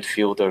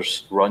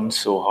midfielders run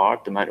so hard,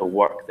 the amount of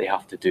work they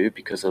have to do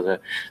because of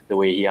the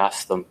way he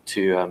asks them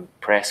to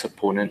press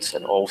opponents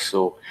and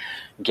also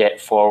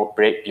get forward,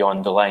 break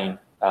beyond the line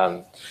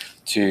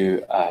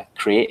to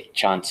create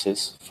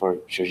chances for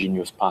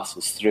Jorginho's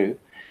passes through.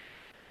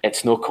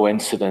 It's no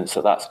coincidence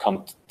that that's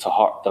come to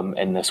hurt them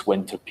in this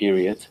winter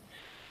period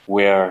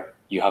where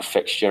you have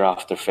fixture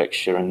after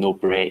fixture and no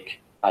break,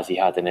 as he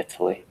had in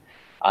Italy.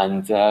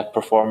 And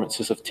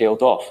performances have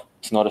tailed off.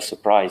 It's not a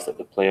surprise that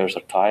the players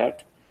are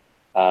tired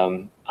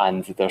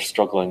and they're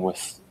struggling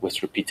with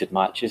repeated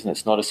matches. And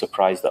it's not a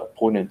surprise that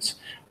opponents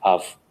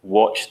have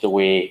watched the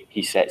way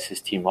he sets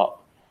his team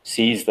up,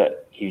 sees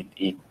that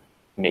he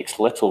makes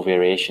little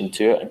variation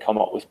to it and come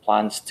up with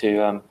plans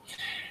to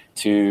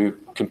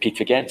compete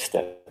against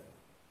it.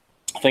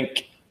 I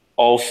think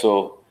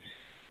also,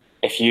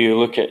 if you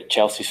look at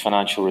Chelsea's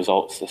financial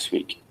results this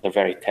week, they're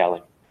very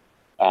telling.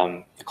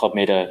 The club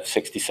made a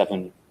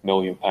 £67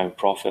 million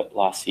profit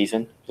last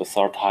season, the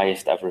third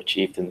highest ever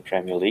achieved in the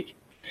Premier League.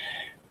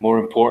 More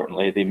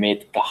importantly, they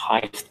made the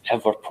highest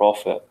ever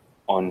profit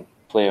on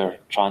player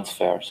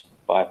transfers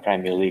by a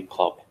Premier League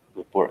club,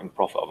 reporting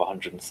profit of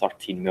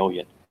 £113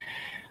 million.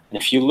 And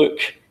if you look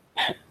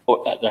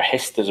at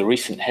there's a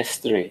recent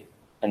history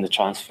in the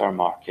transfer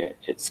market,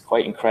 it's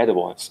quite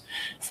incredible. It's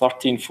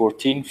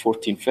 13-14,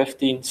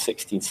 14-15,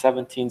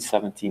 16-17,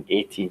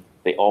 17-18.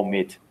 They all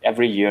made,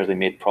 every year they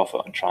made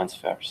profit on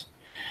transfers.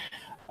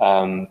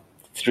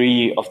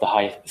 3 of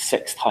the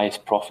 6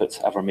 highest profits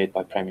ever made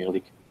by Premier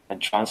League in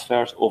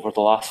transfers. Over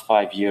the last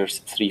 5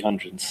 years,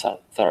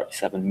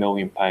 £337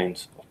 million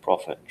of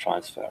profit in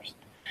transfers.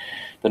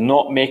 They're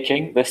not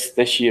making,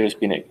 this year has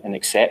been an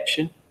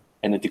exception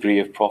in the degree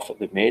of profit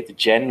they've made.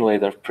 Generally,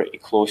 they're pretty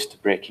close to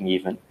breaking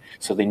even.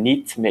 So they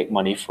need to make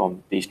money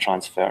from these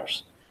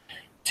transfers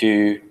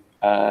to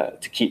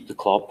keep the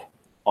club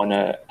on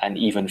an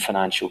even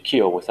financial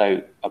keel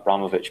without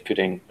Abramovich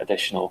putting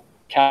additional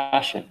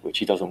cash in, which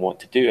he doesn't want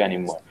to do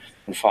anymore.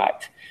 In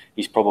fact,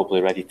 he's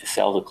probably ready to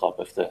sell the club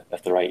if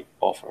the right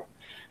offer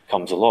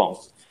comes along.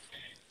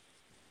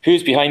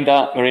 Who's behind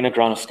that? Marina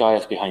Granovskaya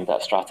is behind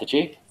that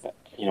strategy.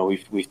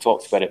 we've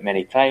talked about it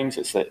many times.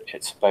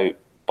 It's about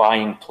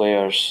buying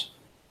players,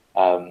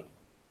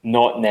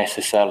 not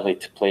necessarily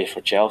to play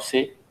for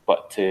Chelsea,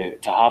 but to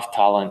have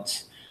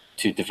talents,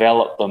 to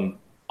develop them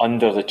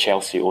under the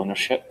Chelsea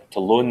ownership, to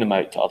loan them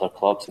out to other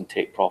clubs and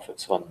take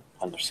profits on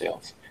their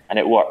sales. And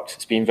it works.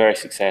 It's been very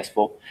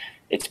successful.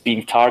 It's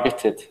being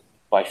targeted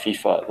by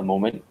FIFA at the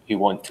moment, who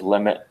want to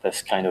limit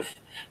this kind of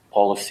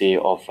policy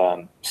of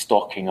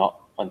stocking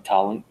up on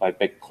talent by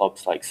big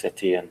clubs like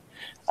City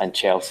and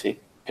Chelsea,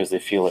 because they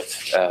feel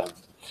it's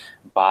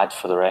bad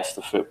for the rest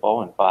of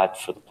football and bad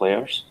for the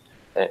players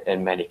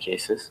in many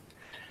cases.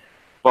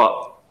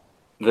 But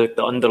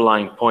the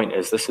underlying point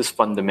is this is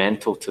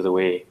fundamental to the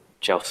way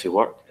Chelsea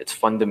work. It's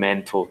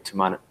fundamental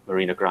to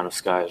Marina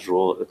Granovskaya's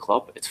role at the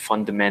club. It's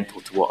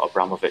fundamental to what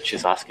Abramovich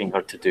is asking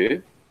her to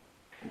do.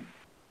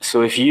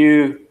 So if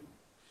you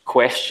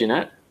question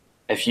it,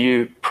 if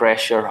you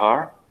pressure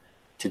her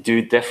to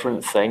do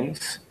different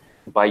things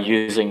by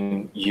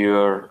using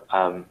your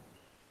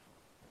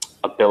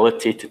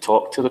ability to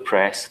talk to the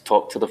press,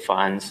 talk to the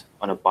fans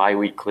on a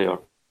bi-weekly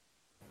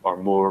or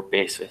more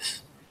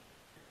basis,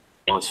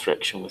 there's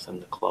friction within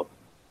the club.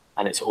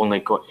 And it's only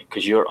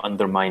because you're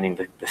undermining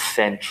the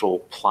central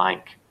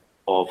plank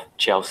of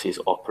Chelsea's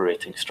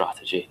operating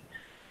strategy.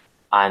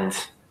 And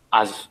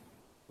as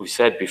we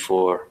said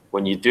before,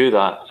 when you do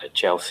that at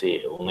Chelsea,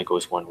 it only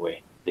goes one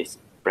way. They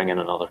bring in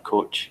another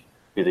coach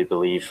who they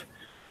believe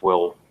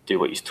will do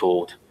what he's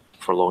told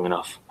for long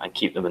enough and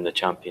keep them in the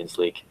Champions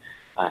League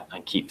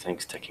and keep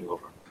things ticking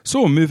over.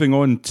 So moving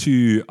on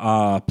to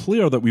a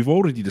player that we've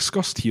already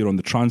discussed here on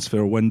the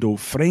transfer window,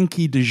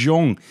 Frenkie de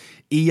Jong,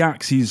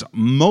 Ajax's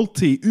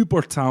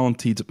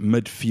uber-talented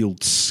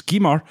midfield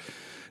schemer.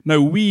 Now,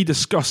 we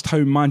discussed how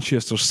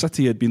Manchester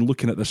City had been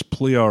looking at this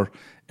player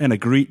in a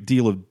great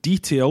deal of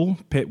detail.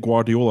 Pep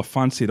Guardiola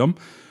fancied him.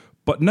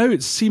 But now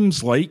it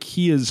seems like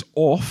he is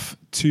off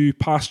to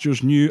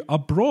pastures new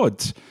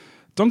abroad.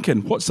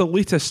 Duncan, what's the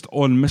latest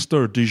on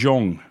Mr. de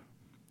Jong?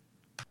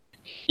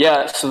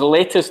 Yeah, so the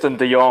latest on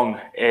de Jong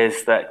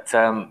is that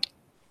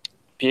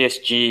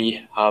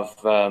PSG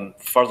have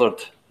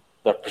furthered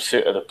their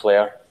pursuit of the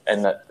player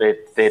in that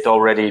they'd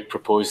already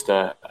proposed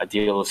a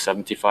deal of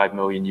 75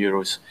 million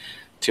euros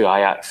to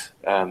Ajax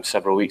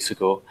several weeks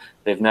ago.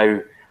 They've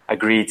now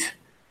agreed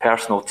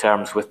personal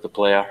terms with the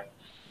player,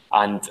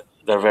 and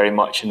they're very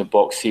much in the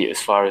box seat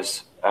as far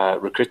as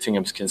recruiting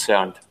him is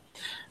concerned.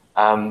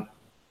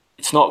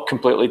 It's not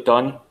completely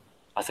done.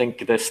 I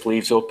think this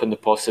leaves open the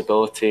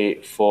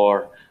possibility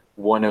for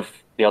one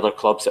of the other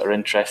clubs that are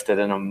interested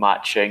in him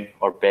matching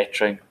or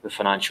bettering the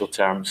financial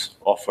terms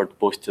offered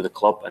both to the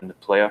club and the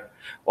player,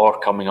 or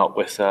coming up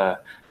with a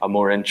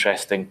more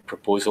interesting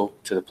proposal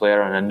to the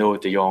player. And I know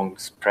de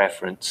Jong's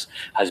preference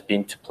has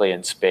been to play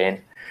in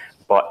Spain,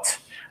 but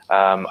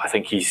I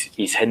think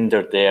he's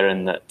hindered there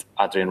in that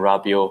Adrien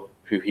Rabiot,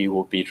 who he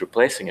will be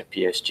replacing at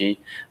PSG,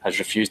 has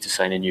refused to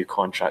sign a new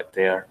contract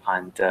there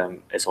and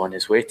is on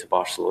his way to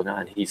Barcelona,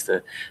 and he's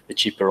the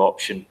cheaper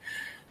option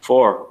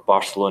for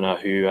Barcelona,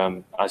 who,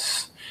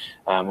 as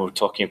we were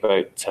talking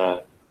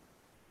about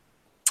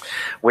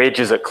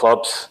wages at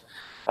clubs,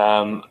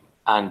 and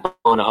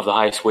Barcelona have the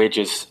highest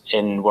wages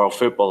in world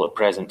football at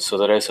present, so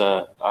there is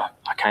a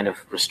kind of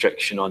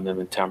restriction on them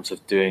in terms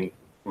of doing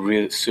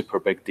really super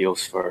big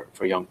deals for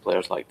young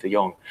players like de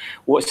Jong.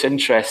 What's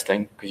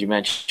interesting, because you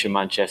mentioned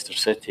Manchester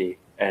City,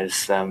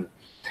 is that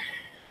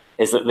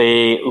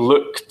they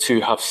look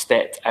to have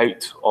stepped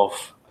out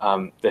of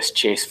this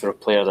chase for a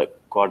player that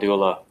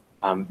Guardiola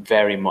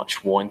very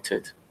much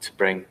wanted to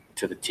bring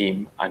to the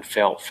team and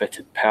felt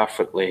fitted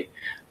perfectly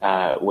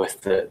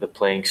with the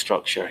playing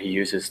structure he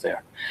uses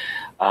there.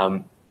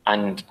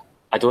 And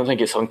I don't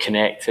think it's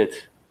unconnected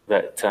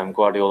that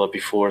Guardiola,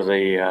 before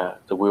the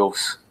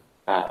Wolves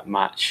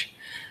match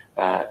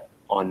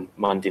on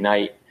Monday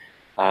night,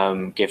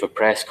 gave a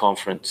press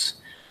conference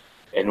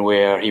in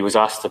where he was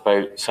asked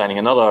about signing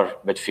another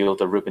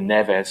midfielder, Ruben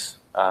Neves,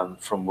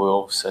 from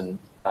Wolves, and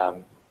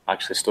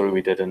actually a story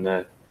we did on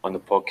the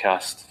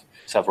podcast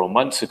several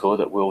months ago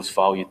that Wolves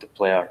valued the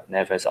player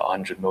Neves at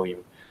 £100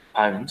 million,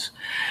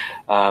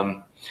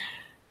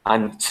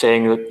 and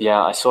saying that,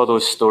 yeah, I saw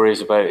those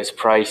stories about his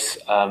price.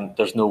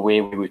 There's no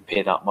way we would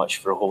pay that much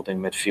for a holding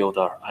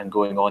midfielder, and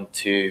going on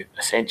to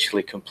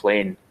essentially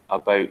complain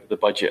about the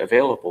budget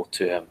available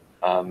to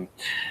him,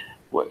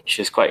 which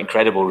is quite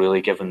incredible,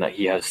 really, given that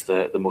he has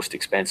the most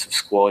expensive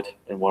squad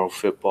in world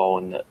football,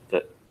 and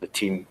that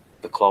the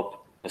club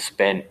has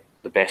spent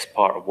the best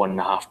part of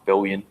 £1.5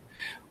 billion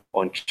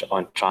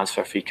on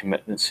transfer fee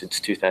commitments since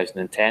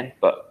 2010.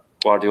 But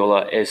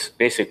Guardiola is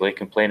basically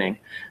complaining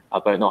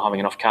about not having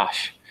enough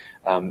cash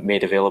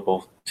made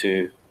available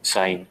to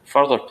sign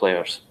further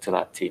players to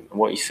that team. And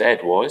what he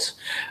said was,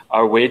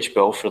 our wage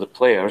bill for the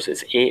players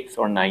is 8th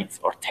or 9th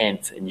or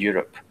 10th in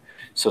Europe.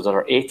 So there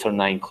are 8 or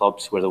 9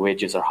 clubs where the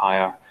wages are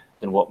higher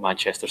than what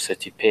Manchester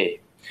City pay.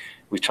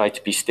 We try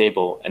to be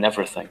stable in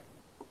everything.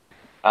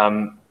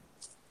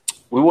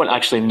 We won't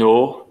actually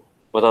know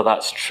whether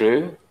that's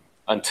true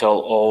until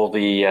all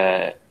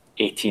the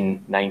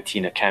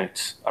 18-19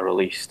 accounts are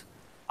released.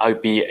 I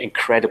would be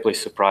incredibly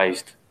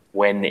surprised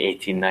when the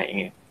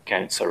 18-19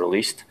 accounts are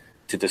released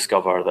to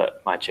discover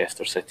that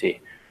Manchester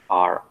City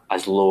are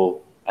as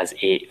low as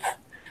 8th,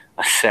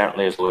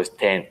 certainly as low as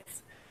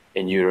 10th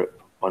in Europe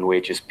on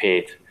wages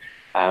paid.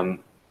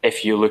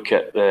 If you look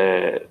at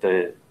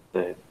the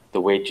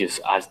wages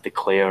as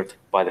declared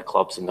by the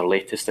clubs in their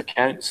latest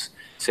accounts,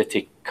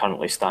 City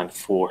currently stand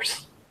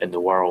 4th in the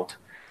world,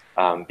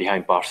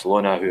 behind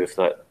Barcelona, who have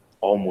got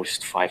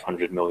almost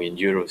 500 million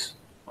euros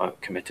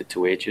committed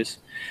to wages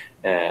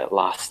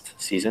last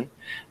season.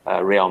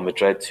 Real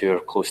Madrid, who are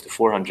close to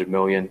 400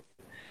 million.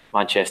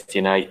 Manchester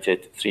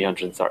United,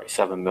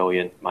 337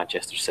 million.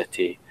 Manchester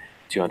City,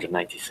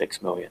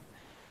 296 million.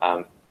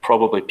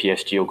 Probably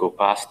PSG will go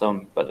past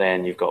them, but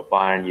then you've got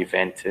Bayern,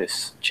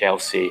 Juventus,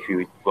 Chelsea,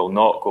 who will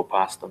not go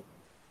past them.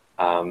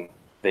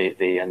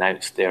 They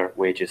announced their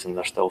wages and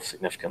they're still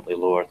significantly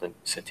lower than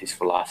City's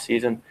for last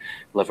season.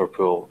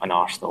 Liverpool and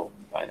Arsenal,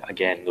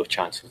 again, no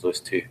chance of those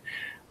two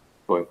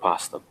going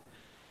past them.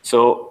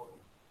 So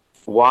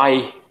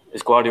why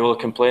is Guardiola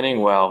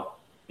complaining? Well,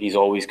 he's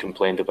always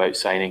complained about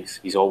signings.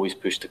 He's always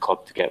pushed the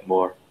club to get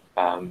more.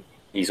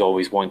 He's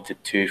always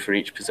wanted 2 for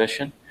each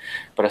position.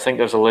 But I think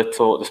there's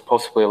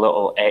possibly a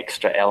little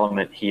extra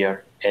element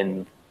here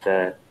in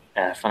the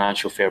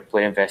financial fair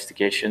play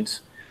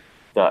investigations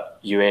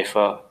that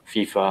UEFA,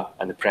 FIFA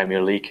and the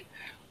Premier League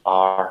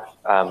are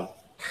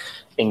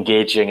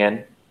engaging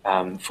in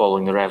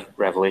following the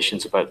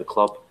revelations about the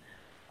club.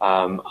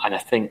 And I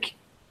think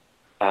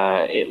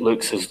it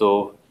looks as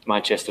though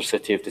Manchester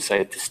City have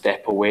decided to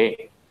step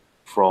away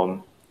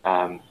from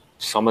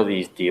some of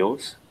these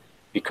deals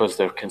because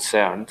they're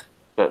concerned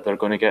that they're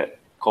going to get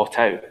caught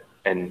out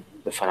in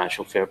the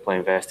financial fair play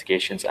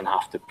investigations and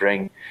have to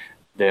bring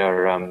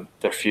their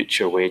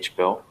future wage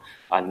bill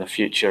and the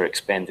future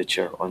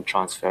expenditure on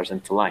transfers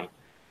into line.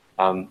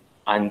 And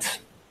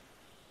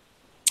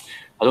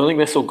I don't think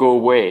this will go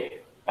away.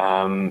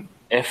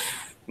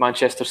 If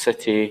Manchester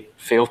City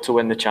fail to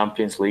win the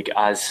Champions League,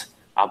 as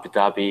Abu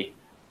Dhabi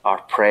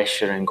are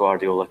pressuring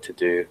Guardiola to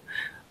do,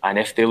 and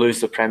if they lose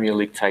the Premier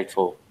League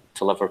title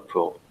to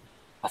Liverpool,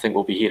 I think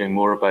we'll be hearing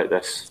more about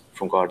this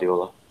from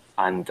Guardiola.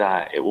 And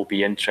it will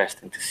be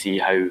interesting to see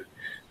how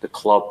the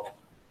club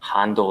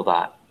handle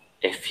that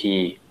if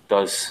he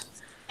does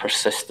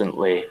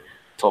persistently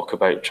talk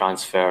about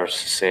transfers,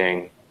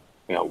 saying,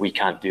 we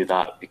can't do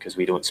that because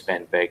we don't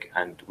spend big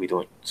and we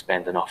don't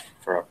spend enough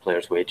for our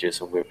players' wages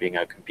and we're being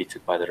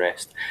outcompeted by the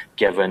rest,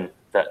 given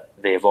that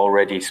they've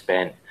already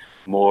spent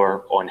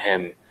more on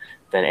him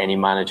than any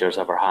manager's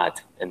ever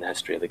had in the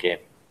history of the game.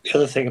 The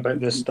other thing about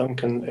this,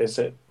 Duncan, is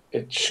that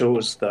it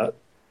shows that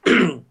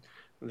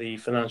the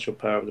financial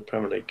power of the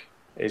Premier League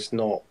is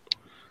not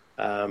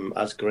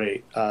as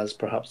great as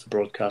perhaps the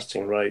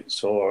broadcasting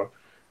rights or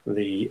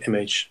the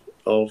image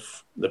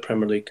of the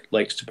Premier League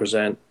likes to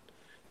present.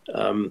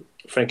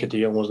 Frenkie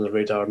de Jong was on the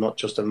radar not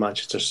just of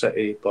Manchester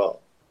City, but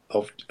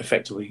of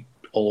effectively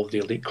all of the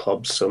elite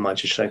clubs, so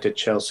Manchester United,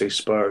 Chelsea,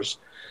 Spurs,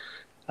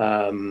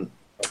 and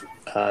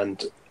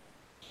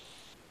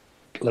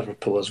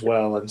Liverpool as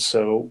well. And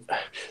so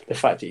the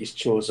fact that he's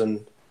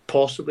chosen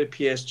possibly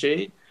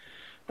PSG,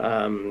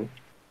 and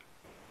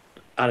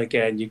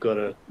again, you've got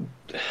to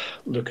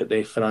look at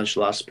the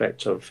financial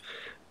aspect of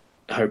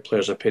how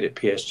players are paid at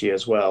PSG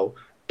as well,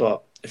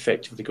 but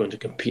effectively going to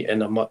compete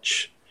in a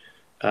much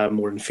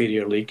more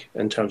inferior league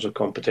in terms of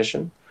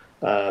competition.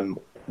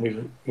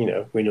 We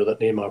know that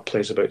Neymar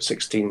plays about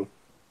 16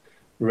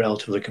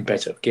 relatively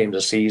competitive games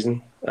a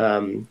season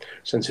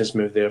since his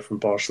move there from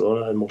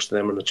Barcelona, and most of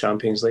them are in the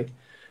Champions League.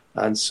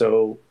 And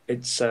so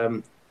it's,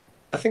 I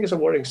think it's a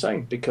worrying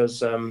sign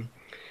because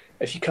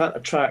if you can't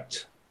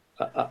attract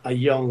a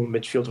young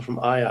midfielder from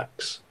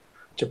Ajax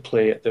to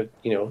play at the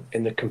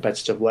in the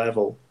competitive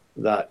level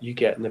that you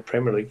get in the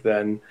Premier League,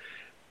 then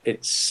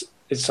it's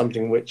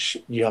something which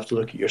you have to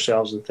look at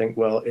yourselves and think,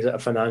 well, is it a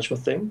financial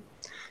thing?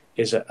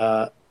 Is it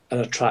an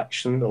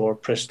attraction or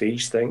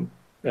prestige thing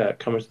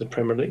coming to the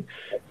Premier League?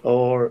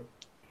 Or,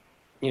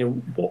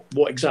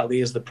 what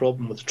exactly is the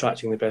problem with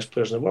attracting the best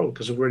players in the world?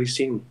 Because we've already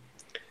seen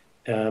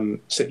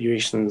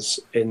situations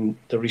in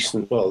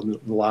the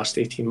last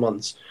 18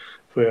 months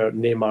where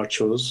Neymar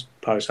chose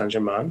Paris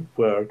Saint-Germain,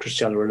 where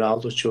Cristiano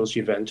Ronaldo chose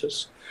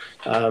Juventus.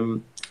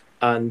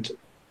 And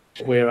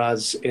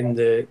whereas in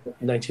the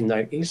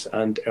 1990s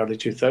and early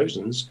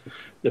 2000s,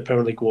 the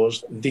Premier League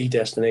was the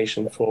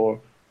destination for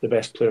the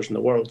best players in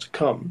the world to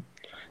come,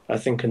 I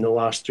think in the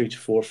last 3 to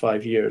 4 or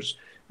 5 years,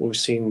 we've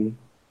seen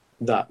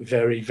that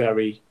very,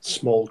 very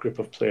small group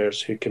of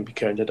players who can be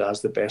counted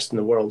as the best in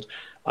the world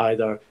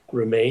either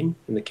remain,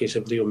 in the case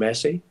of Leo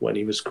Messi, when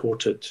he was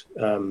courted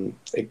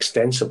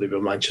extensively by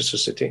Manchester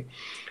City,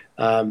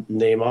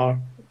 Neymar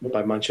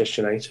by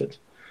Manchester United,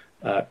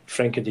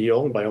 Frenkie de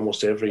Jong by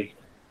almost every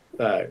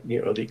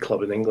elite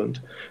club in England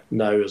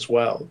now as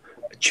well,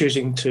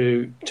 choosing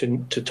to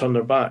turn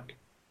their back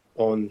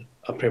on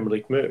a Premier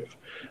League move.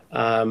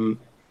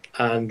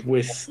 And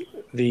with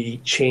the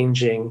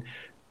changing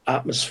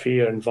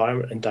atmosphere,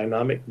 environment, and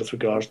dynamic with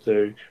regards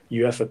to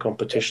UEFA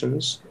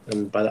competitions,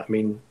 and by that I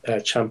mean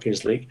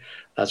Champions League,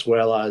 as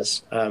well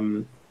as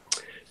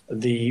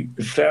the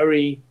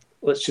very,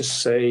 let's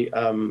just say,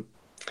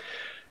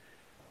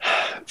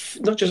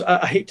 not just,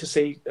 I hate to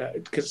say,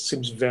 because it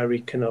seems very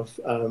kind of,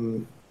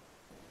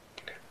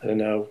 I don't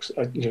know,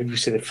 you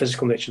say the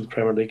physical nature of the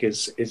Premier League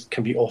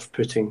can be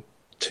off-putting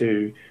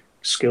to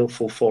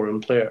skillful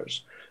foreign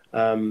players.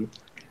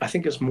 I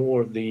think it's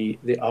more the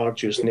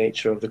arduous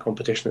nature of the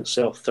competition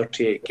itself,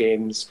 38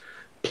 games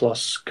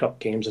plus cup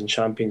games and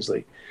Champions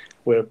League,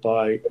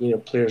 whereby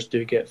players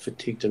do get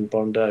fatigued and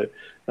burned out.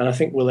 And I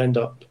think we'll end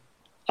up,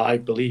 I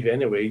believe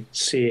anyway,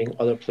 seeing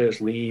other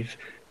players leave,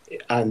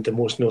 and the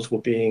most notable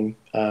being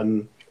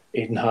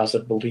Eden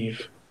Hazard will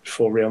leave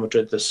for Real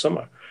Madrid this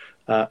summer.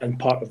 And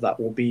part of that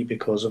will be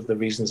because of the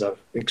reasons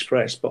I've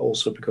expressed, but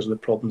also because of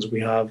the problems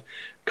we have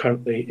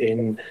currently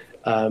in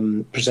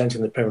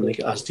presenting the Premier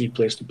League as the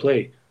place to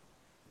play.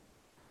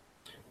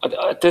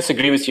 I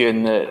disagree with you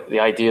in the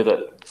idea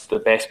that the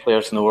best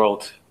players in the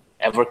world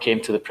ever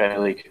came to the Premier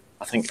League.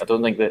 I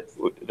don't think that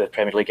the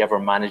Premier League ever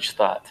managed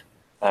that.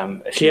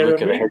 If you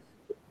look at it,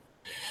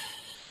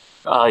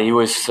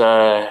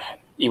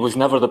 he was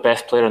never the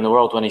best player in the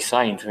world when he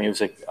signed. I mean, he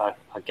was a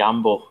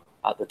gamble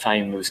at the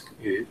time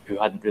who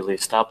hadn't really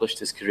established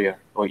his career.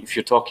 Or if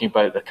you're talking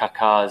about the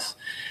Kakas,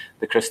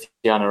 the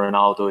Cristiano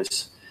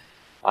Ronaldos,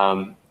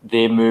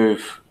 they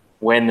move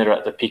when they're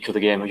at the peak of the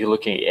game. If you're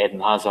looking at Eden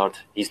Hazard,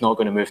 he's not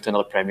going to move to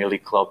another Premier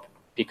League club.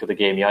 Peak of the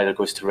game, he either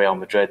goes to Real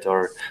Madrid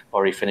or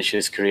he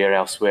finishes his career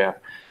elsewhere.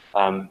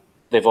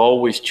 They've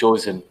always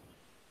chosen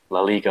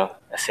La Liga,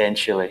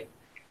 essentially.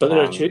 But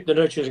they're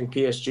not choosing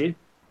PSG.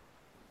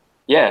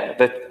 Yeah,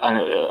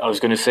 I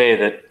was going to say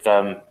that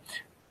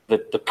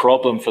the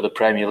problem for the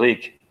Premier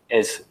League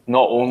is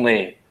not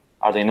only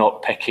are they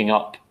not picking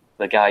up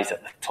the guys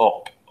at the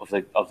top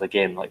of the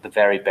game, like the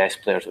very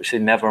best players, which they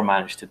never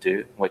managed to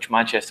do, which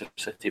Manchester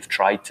City have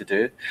tried to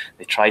do.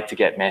 They tried to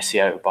get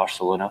Messi out of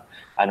Barcelona,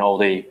 and all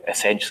they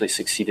essentially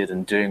succeeded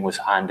in doing was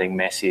handing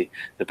Messi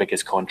the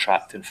biggest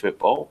contract in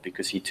football,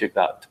 because he took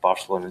that to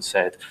Barcelona and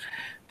said,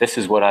 "This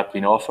is what I've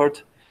been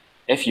offered.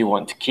 If you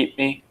want to keep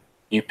me,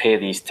 you pay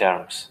these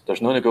terms.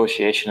 There's no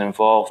negotiation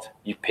involved.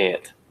 You pay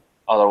it.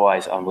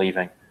 Otherwise, I'm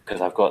leaving because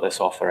I've got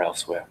this offer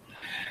elsewhere."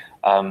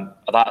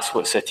 That's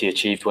what City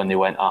achieved when they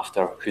went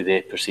after who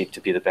they perceived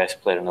to be the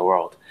best player in the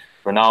world.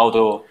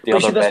 Ronaldo, the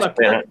other best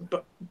player.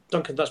 But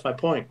Duncan, that's my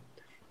point.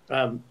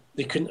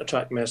 They couldn't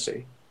attract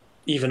Messi,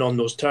 even on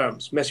those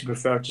terms. Messi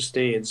preferred to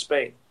stay in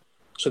Spain,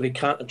 so they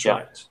can't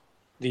attract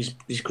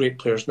these great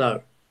players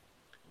now.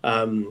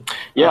 And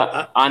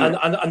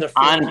they're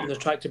failing to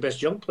attract the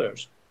best young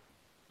players.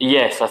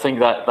 Yes, I think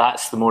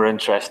that's the more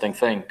interesting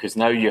thing, because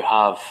now you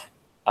have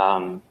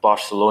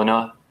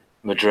Barcelona,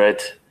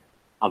 Madrid,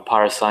 and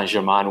Paris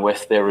Saint-Germain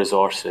with their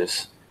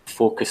resources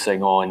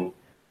focusing on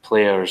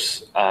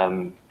players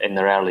in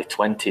their early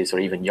 20s or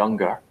even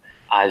younger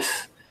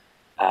as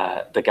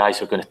the guys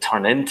who are going to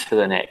turn into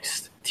the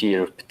next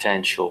tier of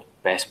potential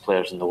best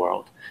players in the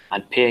world,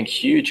 and paying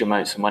huge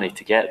amounts of money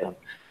to get them.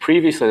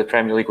 Previously, the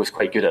Premier League was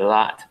quite good at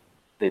that.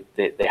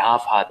 They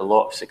have had a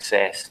lot of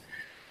success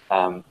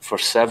for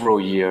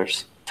several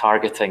years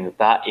targeting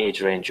that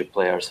age range of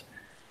players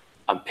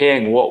and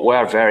paying what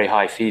were very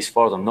high fees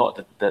for them,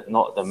 not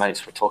the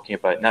amounts we're talking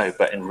about now,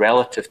 but in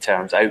relative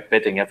terms,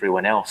 outbidding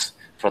everyone else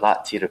for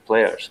that tier of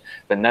players.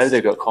 But now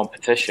they've got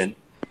competition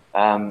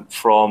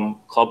from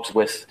clubs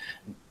with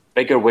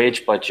bigger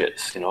wage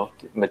budgets.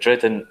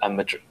 Madrid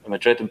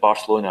and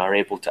Barcelona are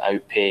able to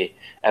outpay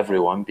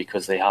everyone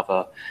because they have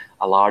a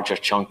larger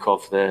chunk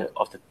of the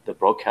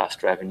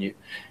broadcast revenue.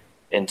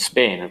 In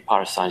Spain, and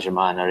Paris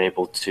Saint-Germain are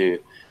able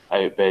to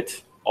outbid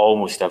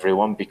almost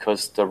everyone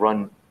because they're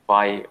run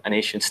by a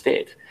nation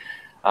state.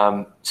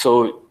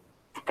 So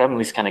the Premier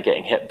League's kind of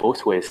getting hit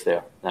both ways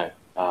there now.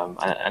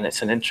 And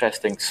it's an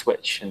interesting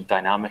switch and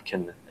dynamic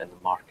in the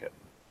market.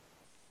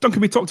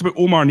 Duncan, we talked about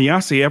Omar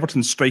Niasse,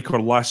 Everton striker,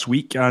 last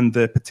week, and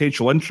the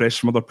potential interest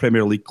from other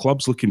Premier League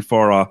clubs looking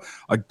for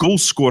a goal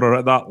scorer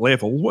at that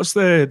level. What's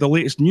the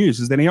latest news?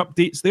 Is there any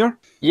updates there?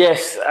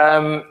 Yes,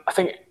 I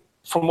think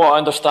from what I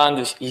understand,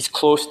 he's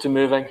close to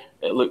moving.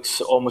 It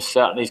looks almost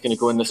certain he's going to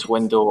go in this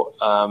window.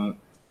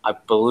 I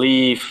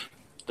believe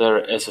there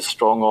is a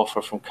strong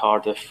offer from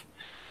Cardiff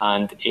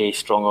and a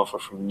strong offer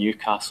from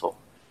Newcastle,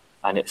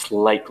 and it's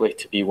likely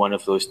to be one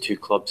of those two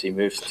clubs he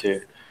moves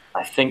to.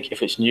 I think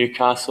if it's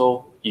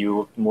Newcastle, you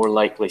would more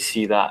likely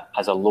see that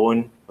as a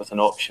loan with an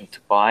option to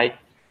buy.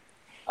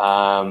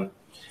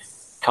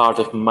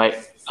 Cardiff might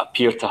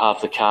appear to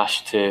have the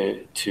cash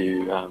to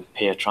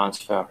pay a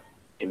transfer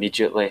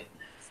immediately.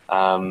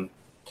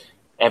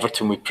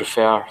 Everton would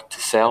prefer to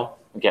sell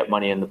and get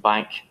money in the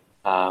bank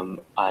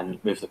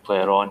and move the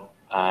player on.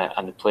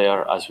 And the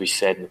player, as we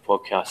said in the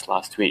podcast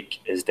last week,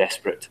 is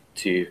desperate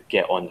to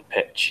get on the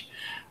pitch,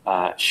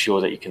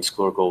 show that he can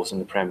score goals in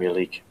the Premier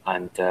League,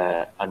 and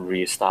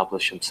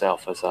re-establish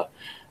himself as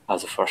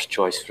a first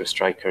choice for a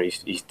striker.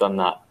 He's done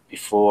that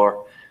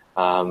before,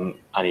 and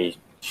he's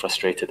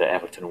frustrated at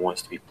Everton and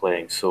wants to be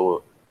playing.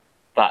 So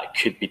that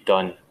could be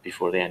done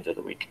before the end of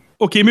the week.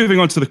 Okay, moving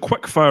on to the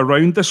quickfire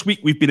round. This week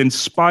we've been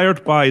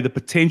inspired by the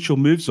potential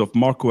moves of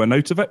Marko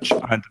Arnautovic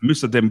and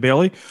Moussa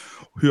Dembele,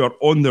 who are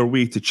on their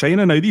way to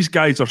China. Now, these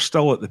guys are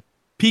still at the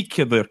peak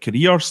of their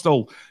career,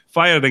 still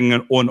firing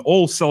on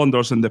all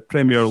cylinders in the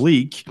Premier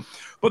League.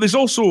 But there's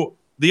also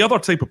the other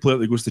type of player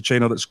that goes to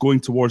China that's going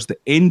towards the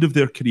end of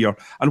their career.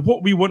 And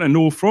what we want to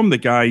know from the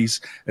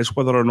guys is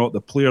whether or not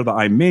the player that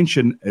I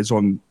mention is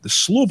on the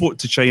slow boat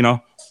to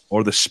China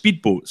or the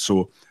speedboat.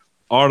 So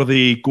are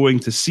they going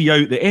to see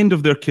out the end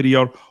of their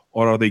career,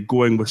 or are they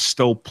going with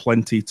still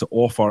plenty to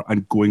offer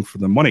and going for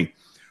the money?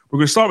 We're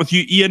going to start with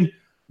you, Ian.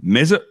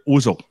 Mesut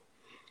Ozil.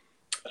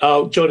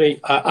 Oh, Johnny,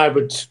 I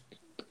would...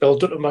 I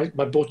don't know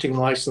my boating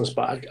licence,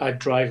 but I'd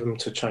drive him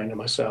to China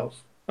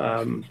myself,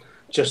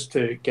 just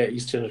to get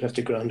his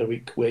 $250,000 a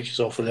week wages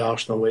off of the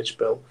Arsenal wage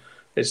bill.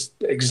 It's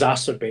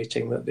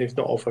exacerbating that they've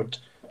not offered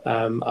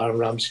Aaron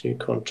Ramsey a new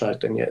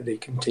contract, and yet they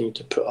continue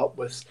to put up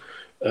with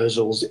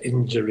Ozil's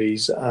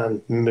injuries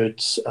and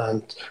moods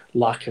and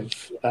lack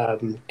of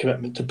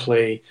commitment to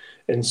play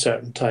in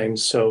certain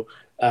times. So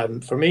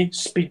for me,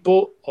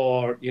 speedboat,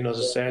 or, as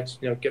I said,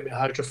 get me a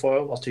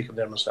hydrofoil, I'll take him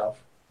there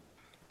myself.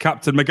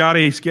 Captain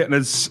McGarry's getting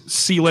his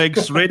sea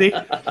legs ready.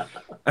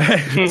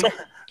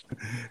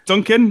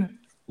 Duncan,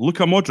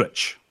 Luka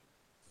Modric.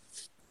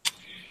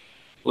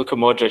 Luka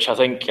Modric, I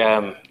think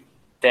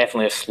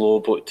definitely a slow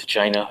boat to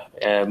China.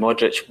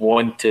 Modric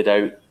wanted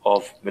out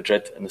of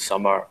Madrid in the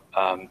summer,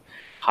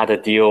 had a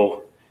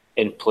deal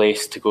in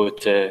place to go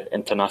to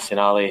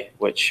Internazionale,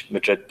 which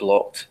Madrid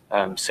blocked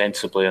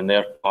sensibly on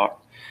their part.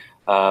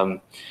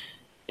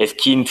 Is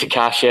keen to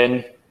cash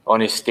in on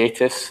his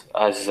status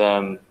as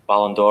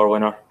Ballon d'Or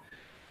winner,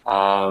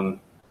 and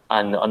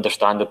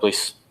understandably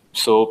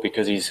so,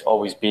 because he's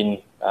always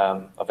been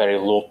a very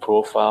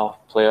low-profile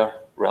player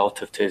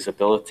relative to his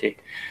ability.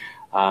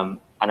 And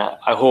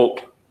I hope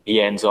he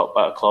ends up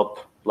at a club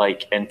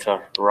like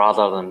Inter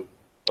rather than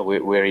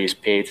where he's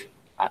paid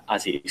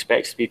as he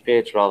expects to be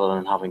paid, rather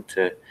than having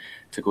to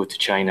go to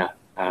China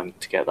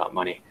to get that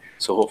money.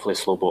 So hopefully a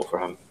slow boat for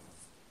him.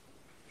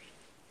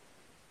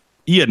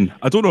 Ian,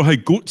 I don't know how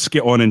goats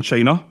get on in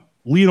China.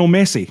 Lionel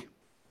Messi.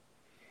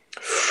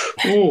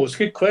 Oh, it's a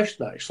good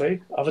question,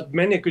 actually. I've had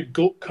many a good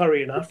goat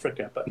curry in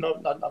Africa, but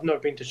I've never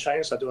been to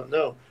China, so I don't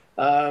know.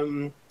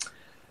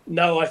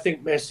 No, I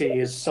think Messi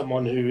is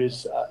someone who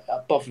is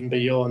above and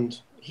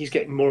beyond. He's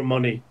getting more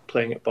money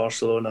playing at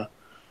Barcelona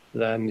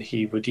than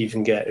he would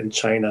even get in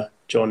China,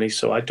 Johnny,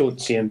 so I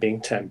don't see him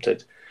being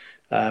tempted.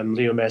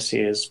 Leo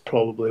Messi is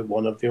probably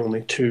one of the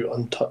only two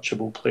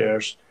untouchable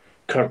players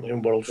currently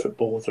in world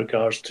football with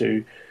regards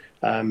to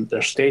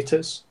their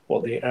status,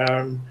 what they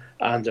earn,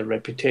 and their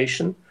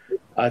reputation.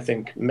 I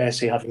think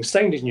Messi, having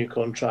signed his new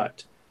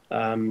contract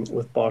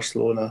with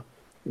Barcelona,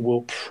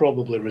 will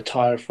probably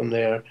retire from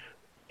there.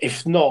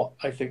 If not,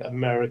 I think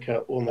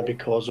America, only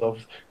because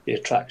of the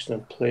attraction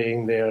of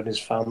playing there and his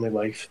family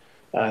life.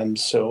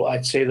 So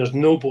I'd say there's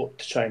no boat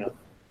to China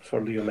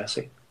for Leo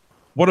Messi.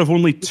 One of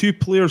only two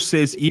players,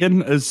 says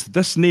Ian. Is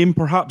this name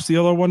perhaps the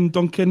other one,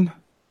 Duncan?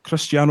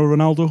 Cristiano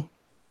Ronaldo?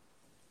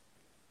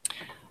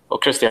 Well,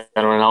 Cristiano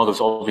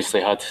Ronaldo's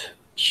obviously had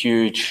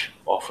huge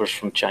offers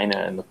from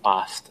China in the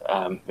past,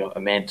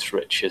 immense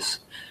riches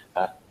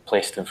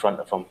placed in front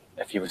of him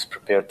if he was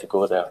prepared to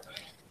go there.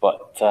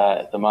 But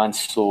the man's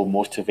so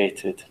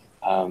motivated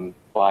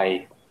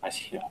by,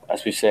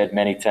 as we've said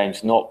many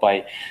times, not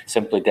by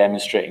simply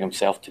demonstrating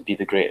himself to be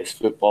the greatest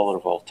footballer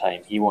of all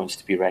time. He wants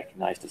to be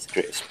recognised as the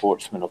greatest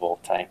sportsman of all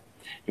time.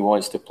 He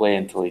wants to play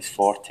until he's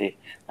 40,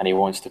 and he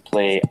wants to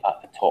play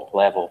at the top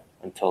level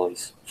until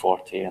he's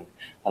 40. And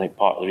I think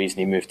part of the reason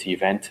he moved to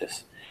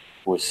Juventus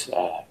was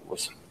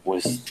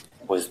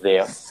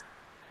there.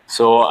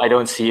 So I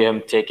don't see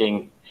him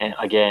taking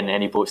again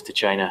any boats to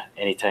China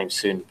anytime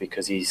soon,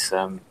 because he's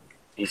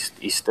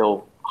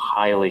still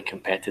highly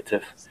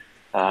competitive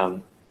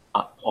at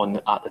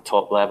the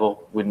top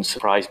level. Wouldn't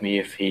surprise me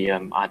if he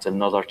adds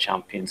another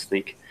Champions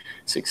League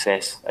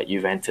success at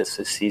Juventus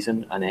this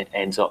season, and it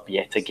ends up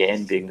yet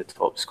again being the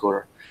top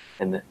scorer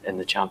in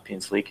the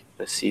Champions League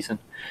this season.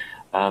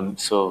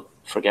 So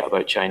forget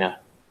about China.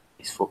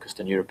 He's focused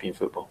on European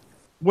football.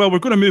 Well, we're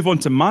going to move on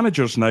to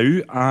managers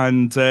now,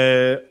 and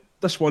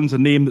this one's a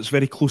name that's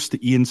very close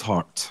to Ian's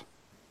heart.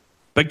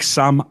 Big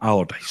Sam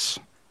Allardyce.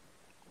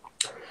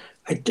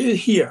 I do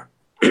hear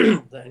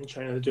that in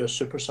China they do a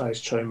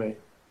supersized chow mein,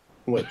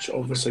 which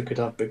obviously could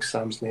have Big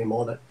Sam's name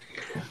on it.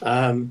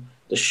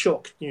 The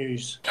shock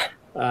news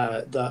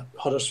that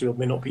Huddersfield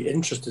may not be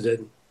interested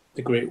in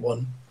the Great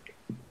One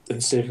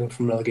in saving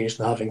from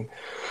relegation, having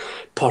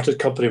parted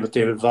company with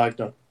David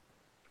Wagner,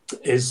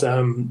 is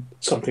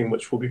something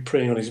which will be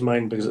preying on his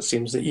mind, because it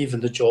seems that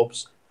even the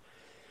jobs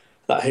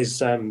that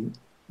his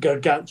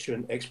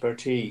gargantuan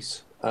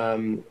expertise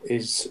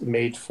is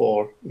made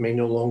for may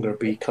no longer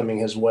be coming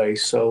his way.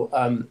 So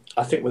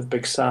I think with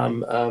Big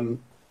Sam,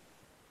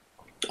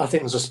 I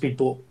think there's a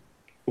speedboat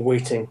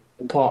waiting,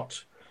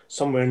 parked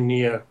somewhere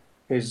near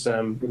his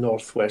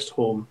northwest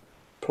home,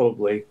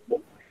 probably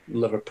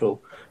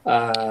Liverpool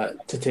to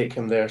take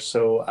him there.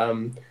 So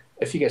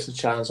if he gets a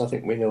chance, I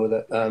think we know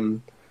that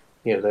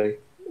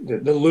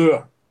the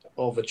lure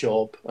of a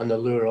job and the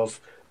lure of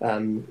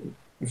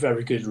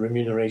very good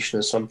remuneration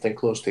is something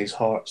close to his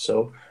heart.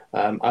 So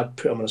I'd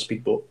put him on a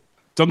speedboat.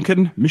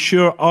 Duncan,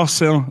 Monsieur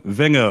Arsène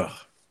Wenger.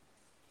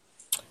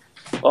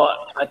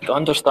 Well, I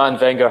understand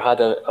Wenger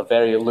had a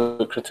very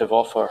lucrative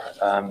offer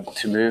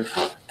to move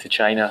to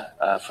China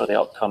for the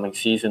upcoming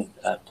season,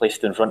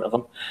 placed in front of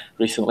him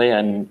recently,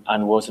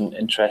 and wasn't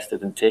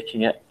interested in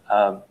taking it.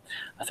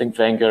 I think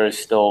Wenger is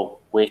still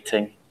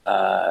waiting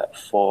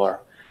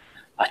for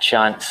a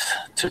chance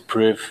to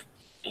prove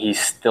he's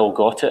still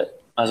got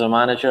it as a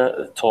manager at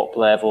the top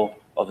level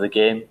of the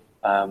game,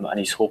 and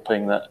he's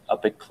hoping that a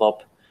big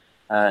club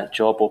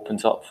job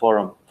opens up for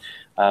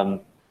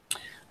him.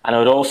 And I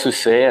would also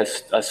say,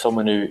 as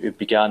someone who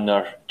began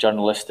their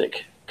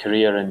journalistic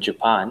career in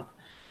Japan,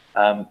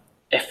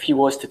 if he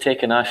was to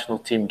take a national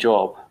team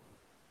job,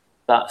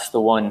 that's the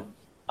one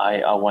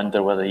I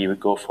wonder whether he would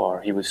go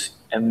for. He was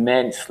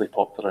immensely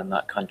popular in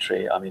that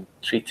country. I mean,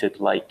 treated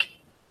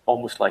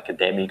almost like a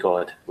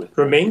demigod.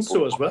 Remains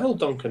so as well,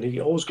 Duncan. He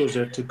always goes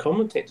there to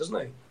commentate, doesn't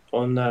he,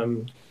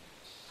 on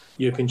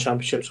European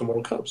Championships and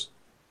World Cups.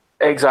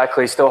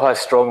 Exactly. He still has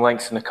strong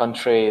links in the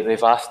country.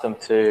 They've asked him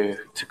to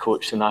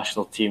coach the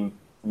national team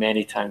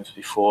many times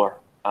before.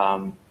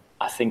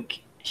 I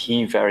think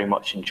he very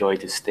much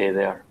enjoyed his stay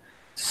there.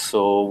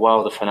 So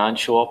while the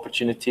financial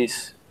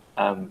opportunities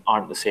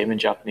aren't the same in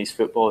Japanese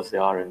football as they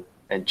are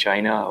in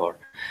China or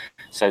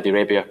Saudi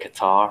Arabia,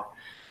 Qatar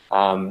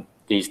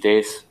these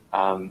days,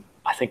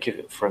 I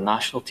think for a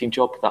national team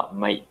job, that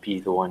might be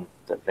the one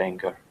that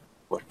Wenger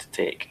were to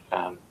take.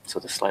 So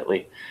the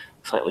slightly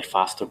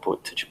faster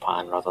boat to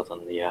Japan rather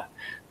than the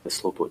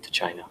slow boat to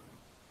China.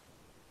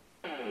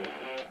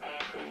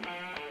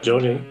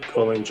 Johnny,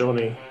 calling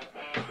Johnny.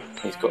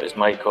 He's got his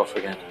mic off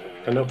again.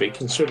 I know, but he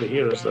can certainly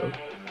hear us though.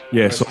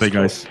 Yeah, sorry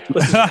guys.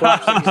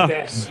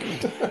 Desk.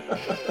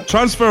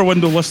 Transfer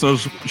window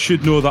listeners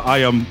should know that I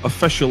am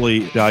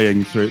officially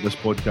dying throughout this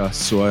podcast,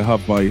 so I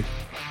have my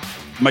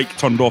mic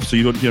turned off so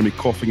you don't hear me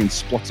coughing and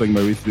spluttering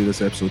my way through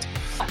this episode.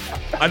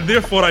 And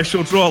therefore I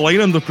shall draw a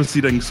line under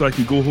proceedings so I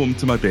can go home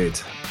to my bed.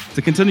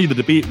 To continue the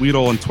debate, we're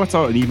all on Twitter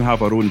and even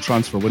have our own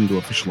Transfer Window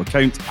official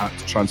account at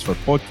Transfer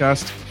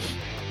Podcast.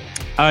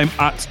 I'm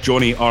at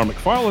Johnny R.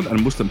 McFarlane,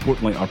 and most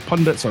importantly, our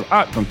pundits are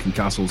at Duncan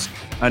Castles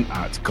and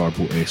at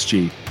Garbo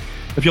SG.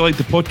 If you like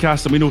the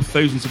podcast, and we know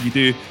thousands of you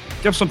do,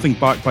 give something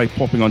back by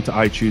popping onto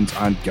iTunes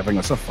and giving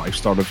us a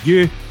 5-star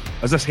review,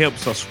 as this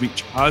helps us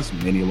reach as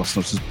many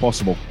listeners as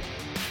possible.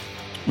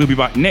 We'll be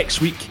back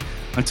next week.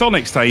 Until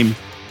next time,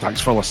 thanks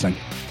for listening.